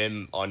problem with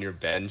him on your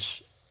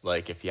bench.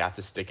 Like, if you have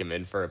to stick him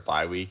in for a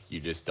bye week, you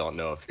just don't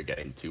know if you're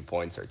getting 2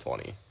 points or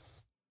 20.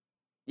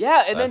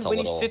 Yeah, and then when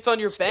he sits on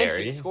your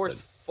bench and scores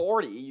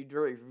 40, you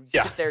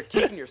sit there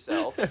kicking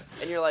yourself,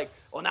 and you're like,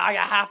 well, now I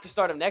have to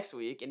start him next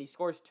week, and he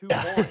scores 2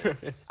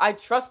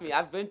 points. Trust me,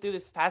 I've been through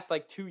this past,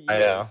 2 years. I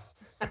know.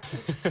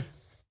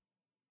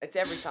 It's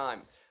every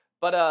time.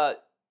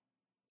 But,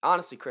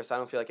 honestly, Chris, I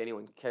don't feel like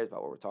anyone cares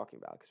about what we're talking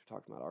about, because we're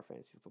talking about our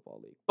fantasy football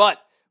league.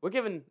 But we're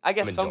giving, I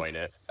guess, I'm enjoying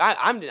it.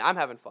 I'm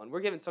having fun.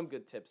 We're giving some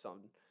good tips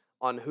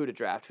on who to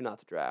draft, who not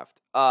to draft.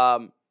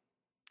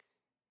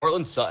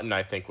 Portland Sutton,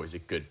 I think, was a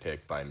good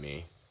pick by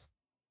me.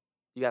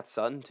 You got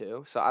Sutton,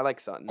 too? So I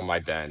like Sutton. On my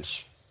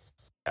bench.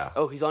 Yeah.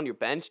 Oh, he's on your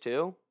bench,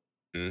 too?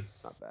 Mm-hmm.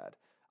 It's not bad.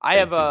 I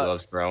have... 2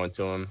 gloves thrown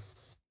to him.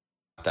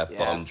 That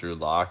bum Drew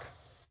Lock.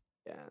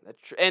 Yeah, that's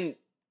true. And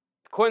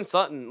Cortland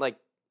Sutton,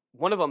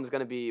 one of them is going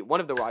to be one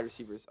of the wide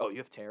receivers. Oh, you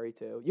have Terry,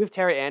 too. You have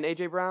Terry and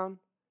A.J. Brown?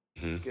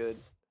 Mm-hmm. That's good.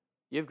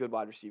 You have good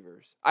wide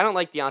receivers. I don't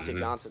like Deontay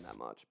Johnson that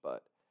much,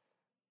 but...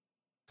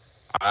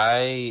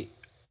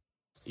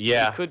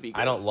 Yeah, could be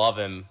good. I don't love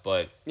him,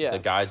 but the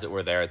guys that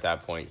were there at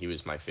that point, he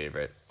was my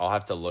favorite. I'll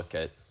have to look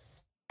at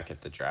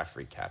the draft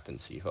recap and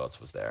see who else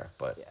was there,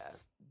 but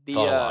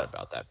thought a lot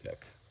about that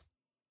pick.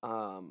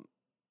 I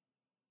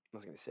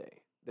was gonna say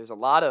there's a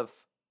lot of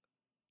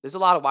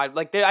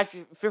wide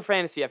for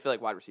fantasy. I feel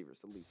like wide receiver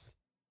is the least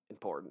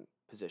important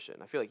position.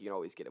 I feel like you can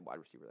always get a wide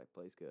receiver that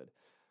plays good.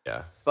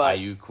 Yeah, but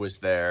Ayuk was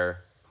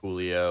there,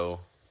 Julio,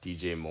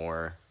 DJ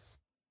Moore,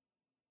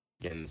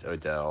 Higgins,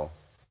 Odell.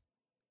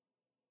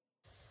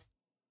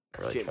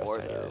 I really trust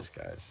any of those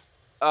guys.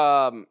 Yeah.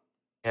 I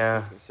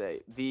was gonna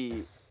say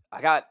I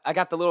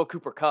got the little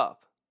Cooper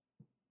Kupp.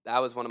 That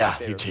was one of my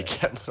favorite. You did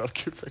get little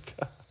Cooper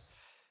Kupp.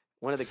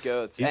 One of the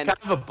goats. He's kind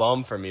of a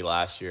bum for me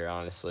last year,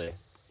 honestly.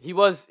 He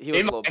was.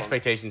 Maybe my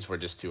expectations were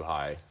just too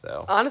high,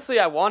 though. Honestly,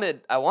 I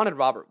wanted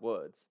Robert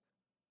Woods.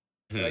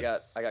 But I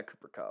got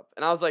Cooper Kupp,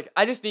 and I was like,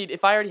 I just need,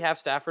 if I already have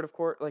Stafford, of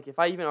course, if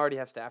I even already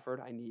have Stafford,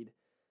 I need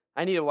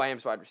a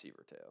Rams wide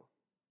receiver too.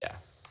 Yeah.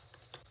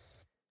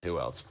 Who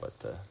else but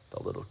the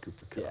little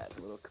Cooper Kupp? Yeah,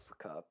 the little Cooper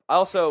Kupp. I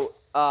also,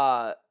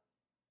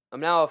 I'm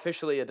now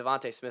officially a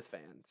Devontae Smith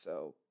fan,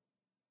 so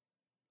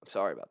I'm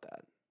sorry about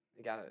that.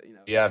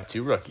 You have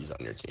 2 rookies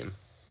on your team.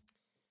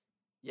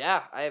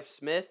 Yeah, I have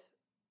Smith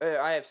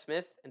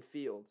and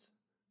Fields.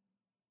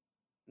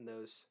 And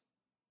those,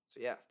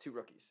 so yeah, 2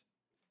 rookies.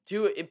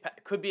 2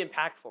 could be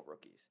impactful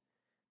rookies.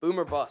 Boom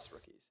or bust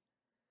rookies.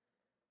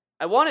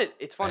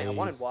 It's funny, I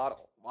wanted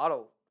Waddle.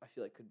 Waddle, I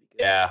feel like could be good.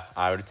 Yeah,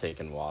 I would have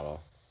taken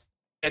Waddle.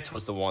 It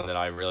was the one that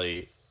I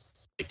really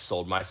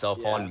sold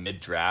myself on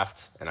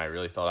mid-draft, and I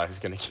really thought I was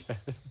going to get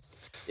him.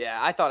 Yeah,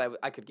 I thought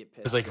I could get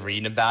Pitts. I was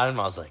reading about him.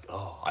 I was like,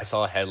 I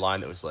saw a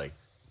headline that was like,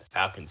 the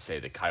Falcons say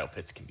that Kyle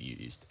Pitts can be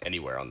used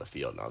anywhere on the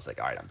field. And I was like,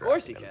 all right, I'm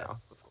drafting him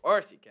now. Of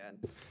course he can.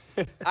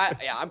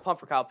 I'm pumped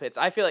for Kyle Pitts.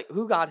 I feel like,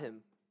 who got him?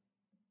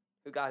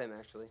 Who got him,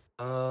 actually?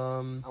 I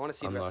want to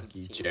see the rest of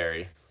the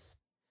team.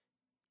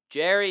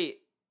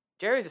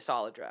 Jerry's a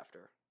solid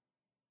drafter.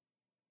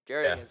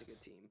 Jerry has a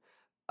good team.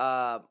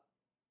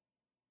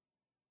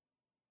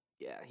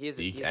 Yeah, he is.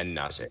 Zeke and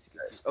Najee.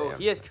 Oh,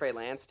 he has Trey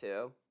Lance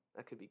too.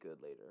 That could be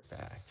good later.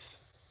 Facts.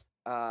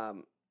 Yeah,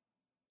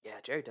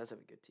 Jerry does have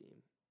a good team.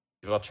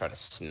 Maybe I'll try to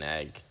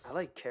snag I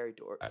like Corey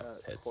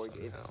Pitts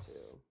Davis somehow.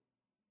 too.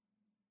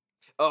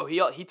 Oh,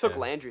 he took Yeah.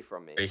 Landry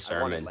from me. Ray I wanted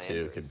Sermon Landry.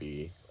 too could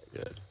be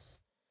good.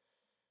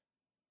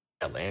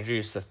 Yeah, Landry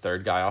is the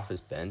third guy off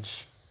his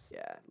bench.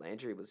 Yeah,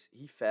 Landry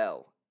he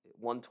fell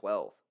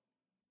 112.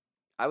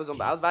 I was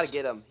about to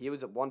get him. He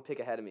was one pick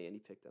ahead of me, and he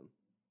picked him.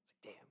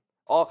 It's like,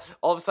 damn.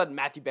 All of a sudden,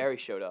 Matthew Berry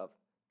showed up.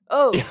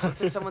 Oh,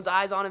 looks like someone's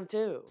eyes on him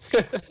too.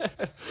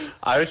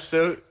 I was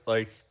so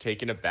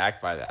taken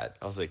aback by that.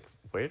 I was like,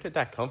 where did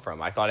that come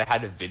from? I thought I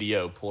had a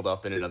video pulled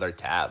up in another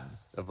tab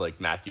of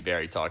Matthew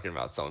Berry talking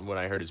about someone when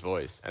I heard his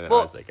voice, and then I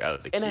was like, oh,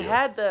 the and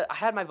cue. I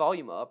had my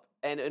volume up,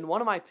 and in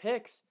one of my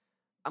picks,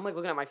 I'm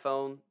looking at my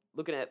phone,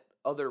 looking at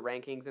other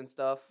rankings and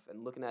stuff,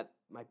 and looking at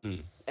my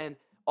and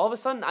all of a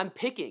sudden I'm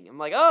picking. I'm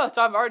like, oh,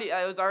 so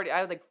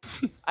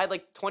I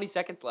had 20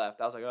 seconds left.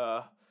 I was like,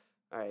 oh,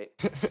 all right.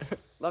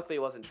 Luckily,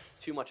 it wasn't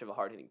too much of a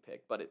hard hitting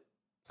pick, but it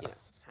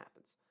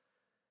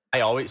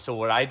happens. So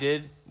what I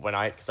did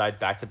because I had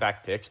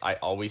back-to-back picks, I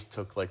always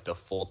took the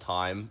full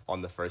time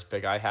on the first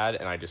pick I had,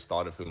 and I just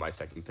thought of who my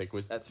second pick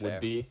would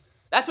be.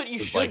 That's what you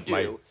should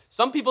do.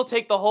 Some people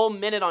take the whole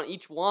minute on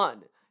each one.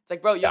 It's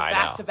like, bro, you have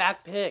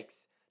back-to-back picks.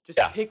 Just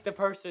pick the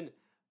person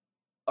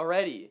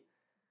already.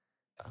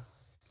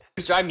 It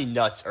was driving me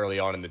nuts early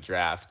on in the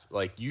draft.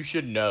 You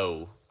should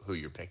know who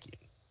you're picking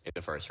in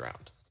the first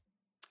round.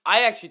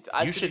 I took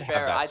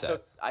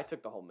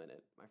the whole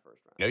minute my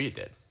first round. No, you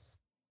did.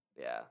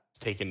 Yeah.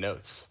 Taking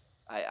notes.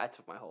 I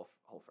took my whole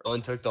first.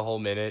 Dylan took the whole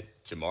minute.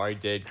 Jamari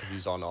did because he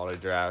was on auto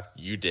draft.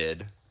 You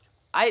did.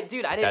 I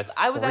didn't. That's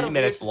I was 3 at a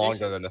minutes weird longer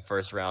position. than the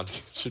first round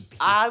should be.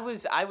 I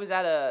was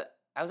at a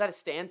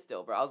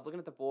standstill, bro. I was looking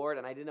at the board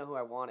and I didn't know who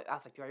I wanted. I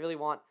was like, do I really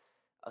want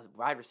a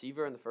wide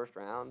receiver in the first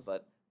round?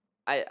 But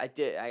I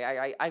did.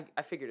 I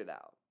figured it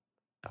out.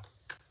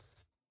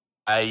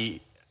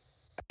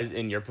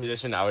 In your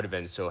position, I would have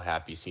been so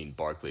happy seeing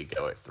Barkley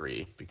go at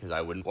 3 because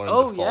I wouldn't want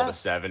him to fall to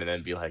 7 and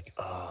then be like,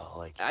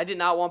 I did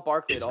not want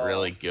Barkley at all. It's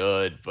really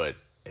good, but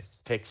it's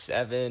pick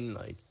 7,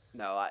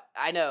 No,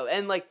 I know,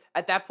 and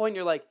at that point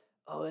you're like,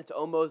 oh, it's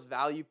almost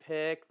value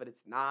pick, but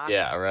it's not.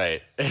 Yeah,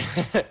 right.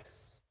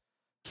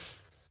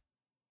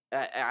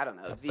 I don't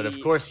know. But of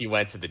course, he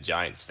went to the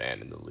Giants fan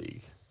in the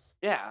league.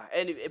 Yeah,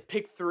 and it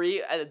picked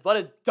 3. What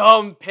a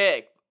dumb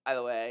pick, by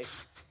the way.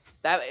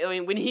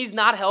 When he's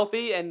not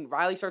healthy and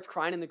Riley starts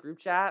crying in the group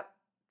chat,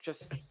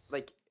 just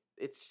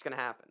it's just gonna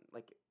happen.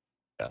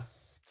 Yeah.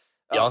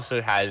 He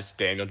also has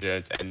Daniel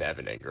Jones and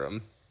Evan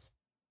Ingram.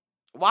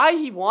 Why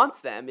he wants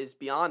them is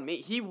beyond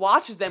me. He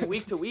watches them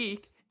week to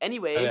week.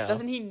 Anyways,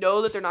 doesn't he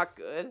know that they're not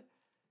good?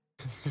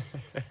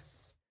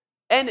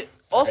 And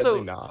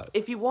also,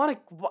 if you want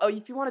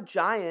a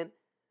giant,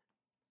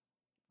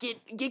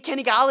 get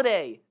Kenny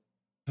Galladay.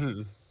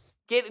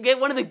 Get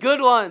one of the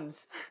good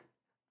ones.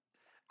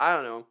 I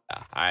don't know.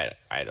 I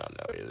don't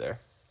know either.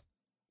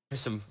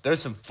 There's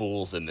some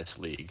fools in this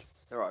league.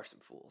 There are some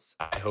fools.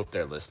 I hope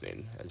they're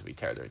listening as we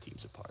tear their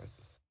teams apart.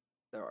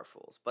 There are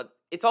fools, but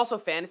it's also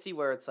fantasy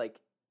where it's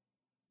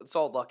it's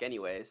all luck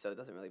anyway, so it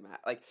doesn't really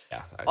matter.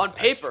 On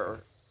paper,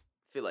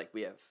 I feel like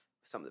we have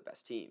some of the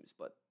best teams,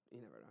 but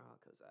you never know how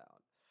it goes out.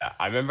 Yeah,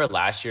 I remember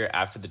last year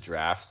after the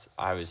draft,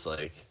 I was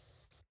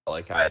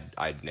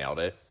I'd nailed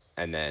it,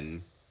 and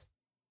then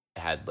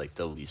I had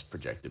the least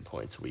projected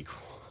points week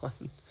 1.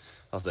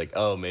 I was like,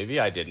 oh, maybe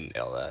I didn't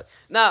nail that.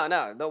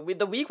 No.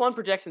 The week 1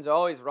 projections are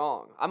always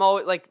wrong. I'm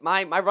always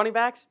my running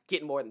backs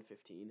getting more than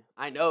 15.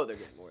 I know they're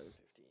getting more than 15.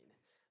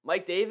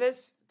 Mike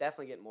Davis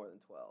definitely getting more than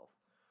 12.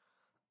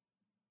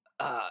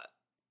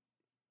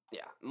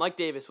 Yeah, Mike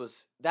Davis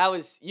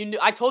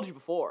I told you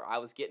before I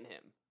was getting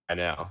him. I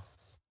know.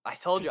 I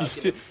told you I was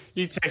getting him.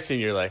 You texted me,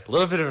 you're like, a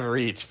little bit of a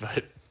reach,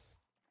 but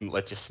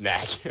let you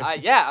snag him.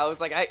 I was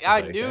like,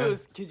 I knew it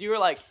was because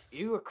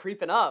you were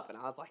creeping up, and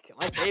I was like,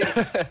 Mike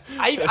Davis.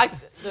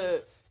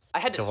 I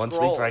had to the one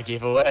scroll. sleeper I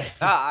gave away.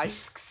 I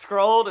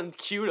scrolled and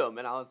queued him,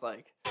 and I was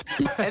like,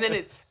 and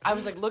then I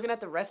was looking at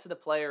the rest of the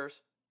players,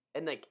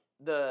 and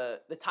the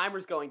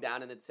timer's going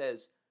down, and it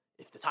says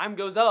if the time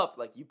goes up,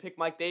 you pick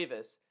Mike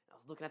Davis. I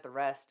was looking at the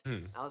rest.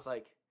 I was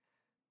like,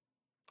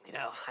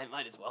 I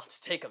might as well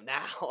just take him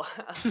now.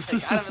 I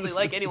don't really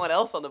like anyone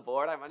else on the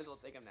board. I might as well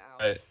take him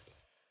now. Right.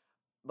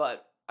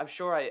 But I'm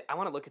sure I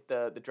want to look at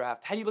the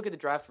draft. How do you look at the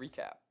draft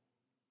recap?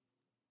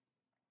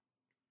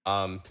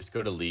 Just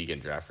go to league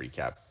and draft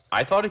recap.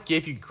 I thought it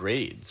gave you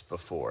grades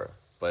before,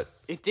 but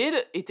it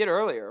did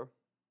earlier.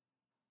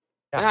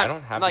 Yeah, I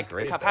don't have a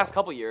grade the past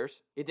couple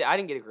years. It did. I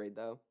didn't get a grade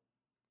though.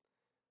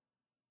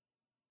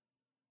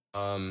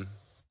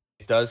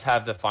 It does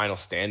have the final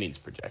standings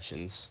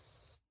projections.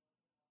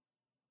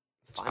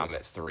 I'm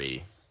at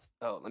 3.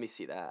 Oh, let me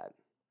see that.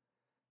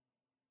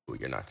 Ooh,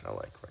 you're not gonna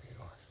like where you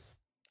are.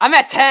 I'm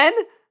at 10.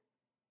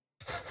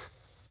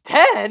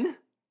 10.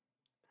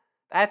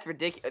 That's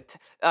ridiculous.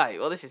 All right,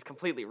 well, this is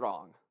completely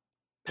wrong.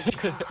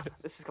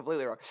 This is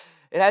completely wrong.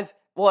 It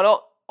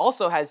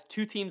also has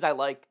 2 teams I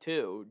like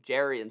too,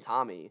 Jerry and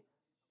Tommy,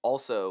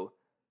 also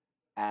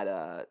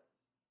at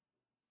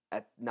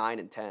 9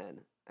 and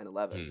 10 and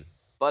 11.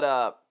 But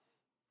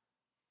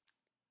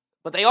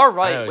But they are I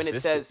right know, when is it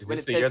this says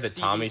the year that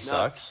Tommy CD's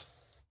nuts. sucks?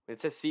 When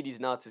it says CD's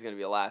nuts is going to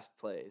be a last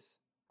place.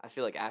 I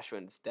feel like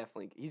Ashwin's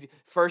definitely he's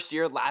first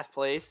year last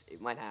place.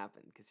 It might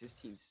happen because his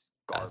team's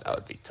garbage. That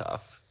would be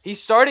tough.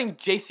 He's starting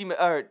JD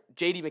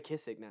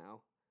McKissick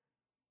now.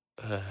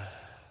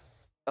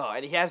 Oh,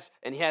 and he has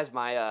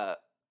my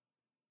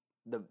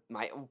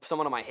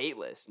someone on my hate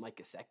list,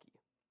 Mike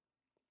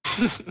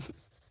Gesicki.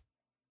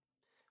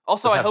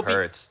 Also, I hope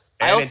Hurts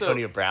and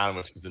Antonio Brown,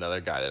 which was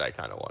another guy that I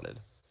kind of wanted.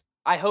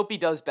 I hope he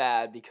does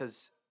bad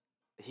because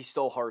he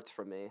stole Hurts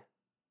from me.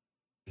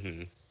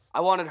 Mm-hmm.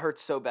 I wanted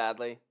Hurts so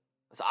badly.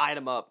 So I eyed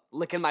him up,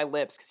 licking my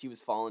lips because he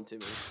was falling to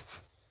me.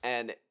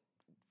 And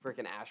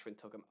freaking Ashwin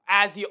took him.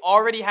 As he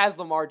already has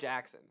Lamar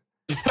Jackson.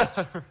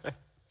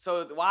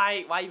 So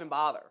why even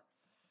bother?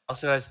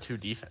 Also has 2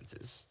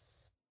 defenses.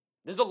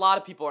 There's a lot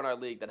of people in our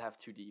league that have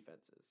 2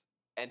 defenses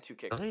and 2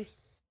 kickers. Really?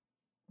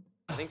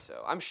 I think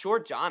so. I'm sure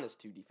John has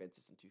 2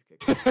 defenses and 2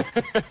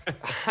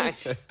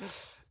 kickers.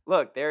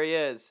 Look, there he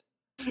is.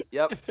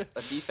 Yep,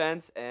 a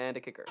defense and a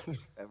kicker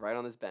right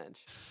on his bench.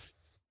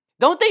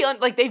 Don't they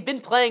they've been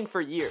playing for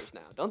years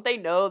now? Don't they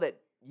know that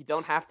you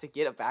don't have to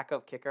get a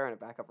backup kicker and a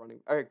backup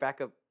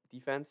backup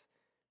defense?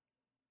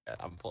 Yeah,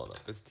 I'm pulling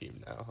up his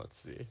team now. Let's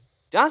see.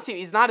 John's team,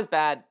 he's not as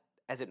bad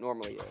as it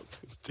normally is.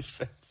 His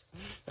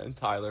defense and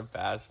Tyler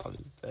Bass on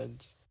his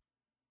bench.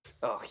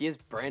 Oh, he has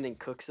Brandon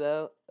Cooks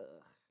though,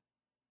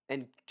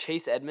 and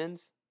Chase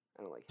Edmonds.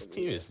 I don't like him. His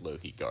team is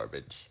low-key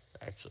garbage,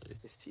 actually.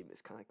 His team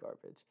is kind of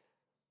garbage.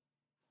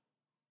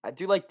 I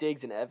do like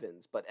Diggs and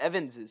Evans, but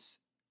Evans is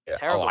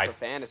terrible for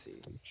fantasy.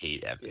 I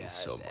hate Evans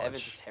so much.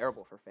 Evans is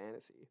terrible for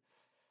fantasy.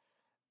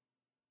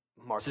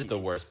 This is the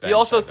worst bench. You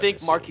also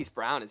think Marquise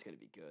Brown is going to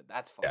be good.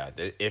 That's fine.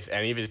 Yeah, if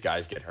any of his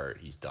guys get hurt,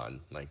 he's done.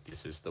 Like,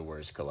 this is the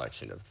worst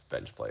collection of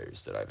bench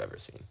players that I've ever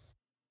seen.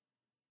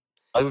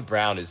 Hollywood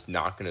Brown is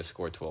not going to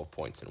score 12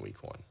 points in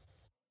week 1.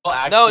 Well,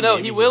 actually, no,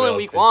 he will in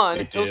week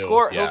 1. He'll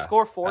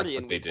score 40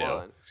 in week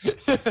 1.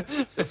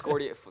 He'll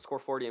score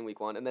 40 in week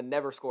 1 and then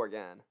never score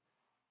again.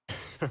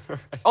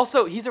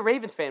 Also, he's a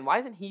Ravens fan. Why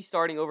isn't he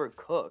starting over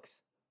Cooks?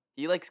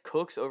 He likes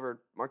Cooks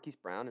over Marquise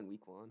Brown in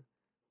week 1.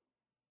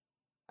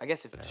 I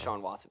guess if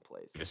Deshaun Watson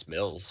plays. Davis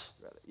Mills.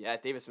 Yeah,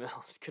 Davis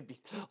Mills could be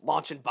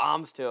launching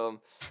bombs to him.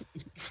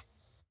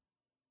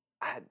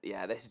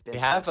 They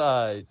have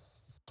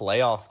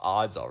playoff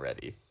odds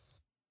already.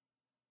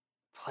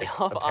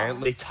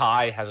 Apparently,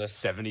 Ty has a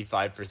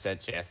 75%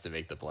 chance to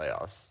make the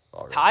playoffs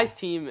already. Ty's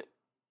team,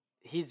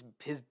 his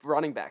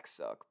running backs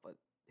suck, but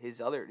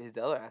his other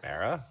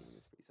Kamara? team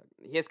is pretty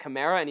sucky. He has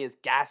Kamara and he has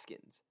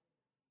Gaskins.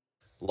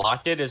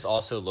 Lockett is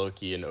also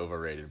low-key an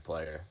overrated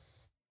player.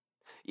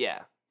 Yeah.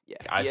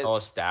 I saw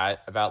a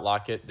stat about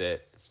Lockett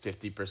that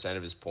 50%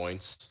 of his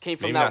points came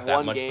from maybe that not that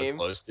one much, game. But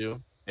close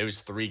to. It was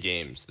 3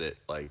 games that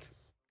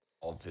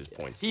all of his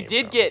points. He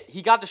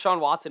got Deshaun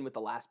Watson with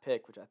the last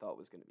pick, which I thought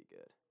was going to be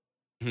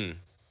good.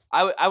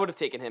 I would have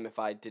taken him if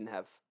I didn't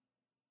have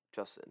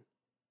Justin.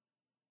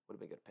 Would have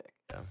been a good pick.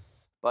 Yeah.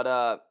 But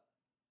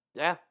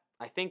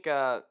I think.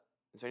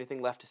 Is there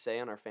anything left to say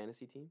on our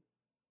fantasy team?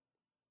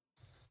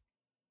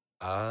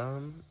 I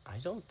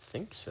don't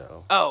think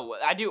so. Oh,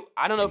 I do.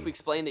 I don't know if we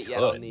explained it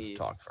yet on the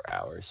talk for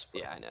hours.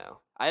 But... Yeah, I know.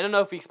 I don't know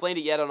if we explained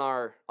it yet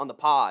on the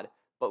pod,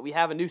 but we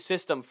have a new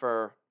system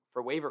for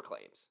waiver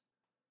claims.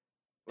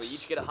 Where you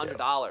each get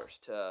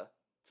 $100 to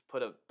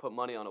put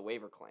money on a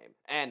waiver claim,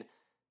 and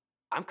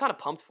I'm kind of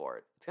pumped for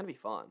it. It's gonna be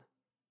fun.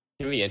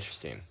 It's gonna be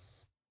interesting.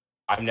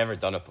 I've never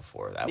done it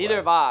before that way. Neither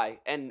have I.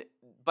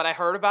 But I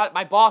heard about it.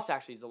 My boss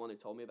actually is the one who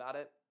told me about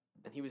it,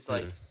 and he was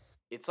like,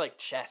 "It's like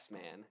chess,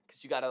 man,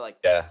 because you gotta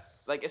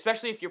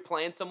especially if you're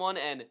playing someone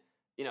and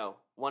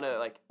one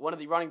of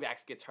the running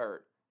backs gets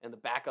hurt and the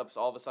backup's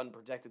all of a sudden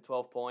projected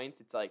 12 points.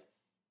 It's like,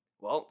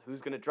 well,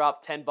 who's gonna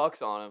drop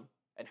 $10 on him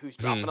and who's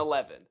dropping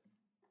 11?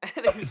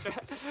 It's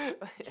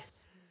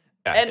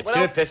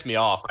gonna piss me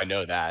off. I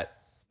know that.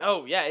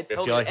 Oh yeah, it's. I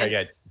feel like I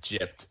get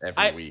gypped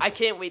every week. I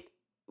can't wait.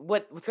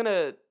 What's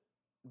gonna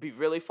be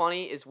really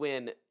funny is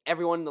when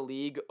everyone in the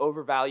league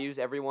overvalues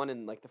everyone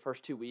in the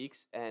first 2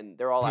 weeks and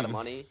they're all out of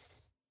money.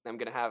 I'm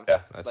gonna have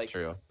that's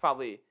true.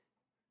 Probably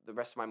the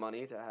rest of my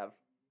money to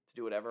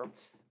do whatever.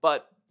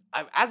 But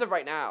as of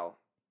right now,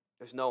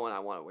 there's no one I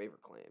want to waiver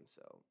claim.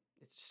 So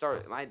it's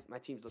my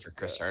team's looking for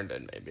Chris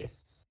Herndon maybe.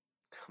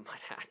 I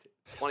might have to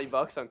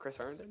 $20 on Chris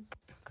Herndon.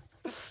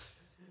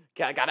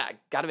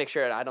 Gotta make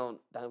sure I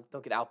don't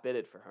get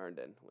outbidded for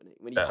Herndon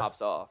when he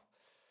pops off.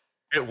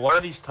 One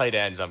of these tight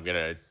ends I'm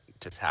gonna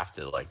just have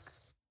to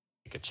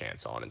take a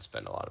chance on and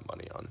spend a lot of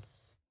money on.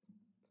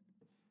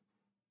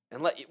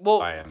 And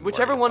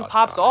whichever one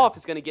pops off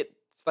is gonna get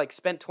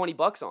spent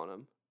 $20 on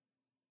him.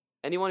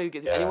 Anyone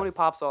who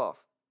pops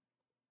off.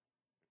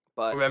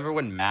 But remember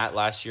when Matt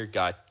last year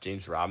got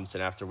James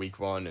Robinson after week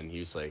 1 and he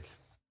was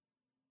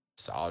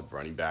solid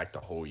running back the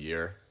whole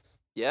year?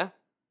 Yeah.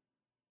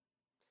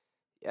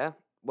 Yeah.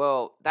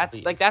 Well, that's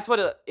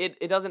what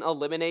it doesn't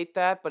eliminate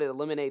that, but it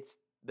eliminates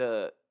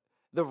the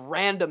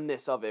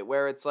randomness of it,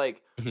 where it's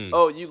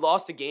oh, you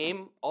lost a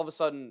game, all of a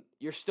sudden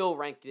you're still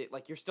ranked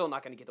you're still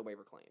not going to get the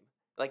waiver claim.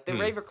 Like the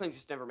waiver claims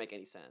just never make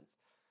any sense.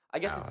 I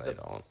guess No, they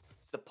don't.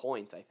 it's the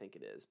points. I think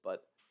it is,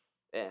 but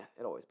it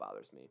always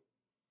bothers me.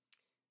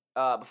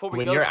 Before we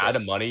When go, you're out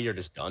of money, you're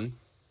just done.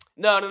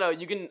 No.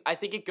 You can. I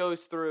think it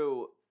goes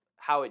through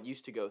how it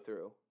used to go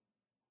through.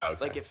 Okay.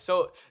 Like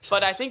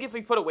but I think if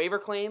we put a waiver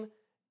claim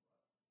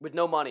with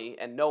no money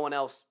and no one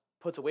else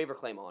puts a waiver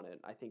claim on it,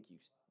 I think you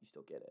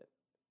still get it.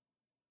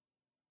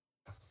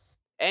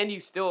 And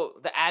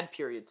the ad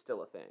period's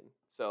still a thing.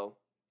 So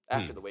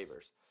after the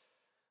waivers.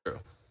 True.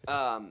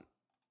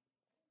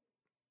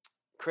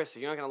 Chris,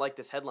 you're not gonna like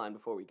this headline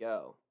before we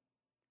go.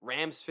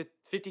 Rams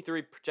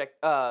 53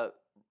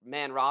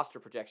 man roster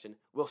projection.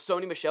 Will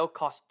Sony Michel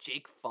cost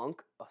Jake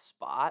Funk a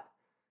spot?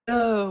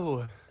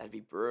 No. That'd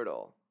be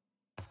brutal.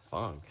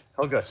 Funk.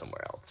 He'll go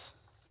somewhere else.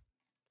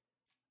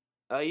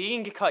 He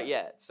didn't get cut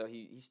yet, so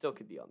he still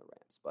could be on the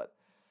Rams, but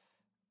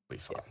Be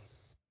fine.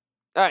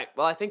 Yeah. All right,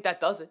 well, I think that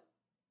does it.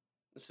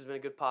 This has been a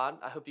good pod.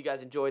 I hope you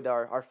guys enjoyed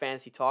our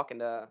fantasy talk,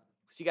 and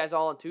see you guys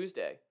all on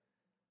Tuesday.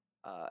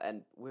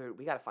 And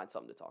we got to find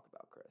something to talk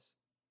about, Chris,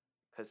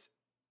 because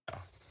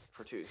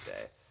for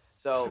Tuesday.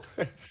 So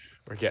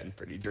we're getting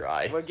pretty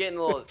dry. We're getting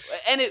a little,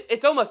 and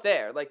it's almost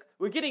there. Like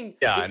we're getting.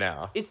 Yeah, I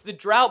know. It's the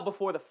drought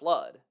before the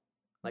flood.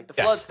 Like the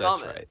flood's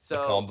coming. That's right. So,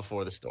 the calm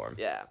before the storm.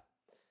 Yeah.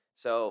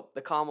 So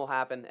the calm will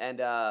happen, and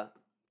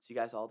see you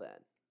guys all then.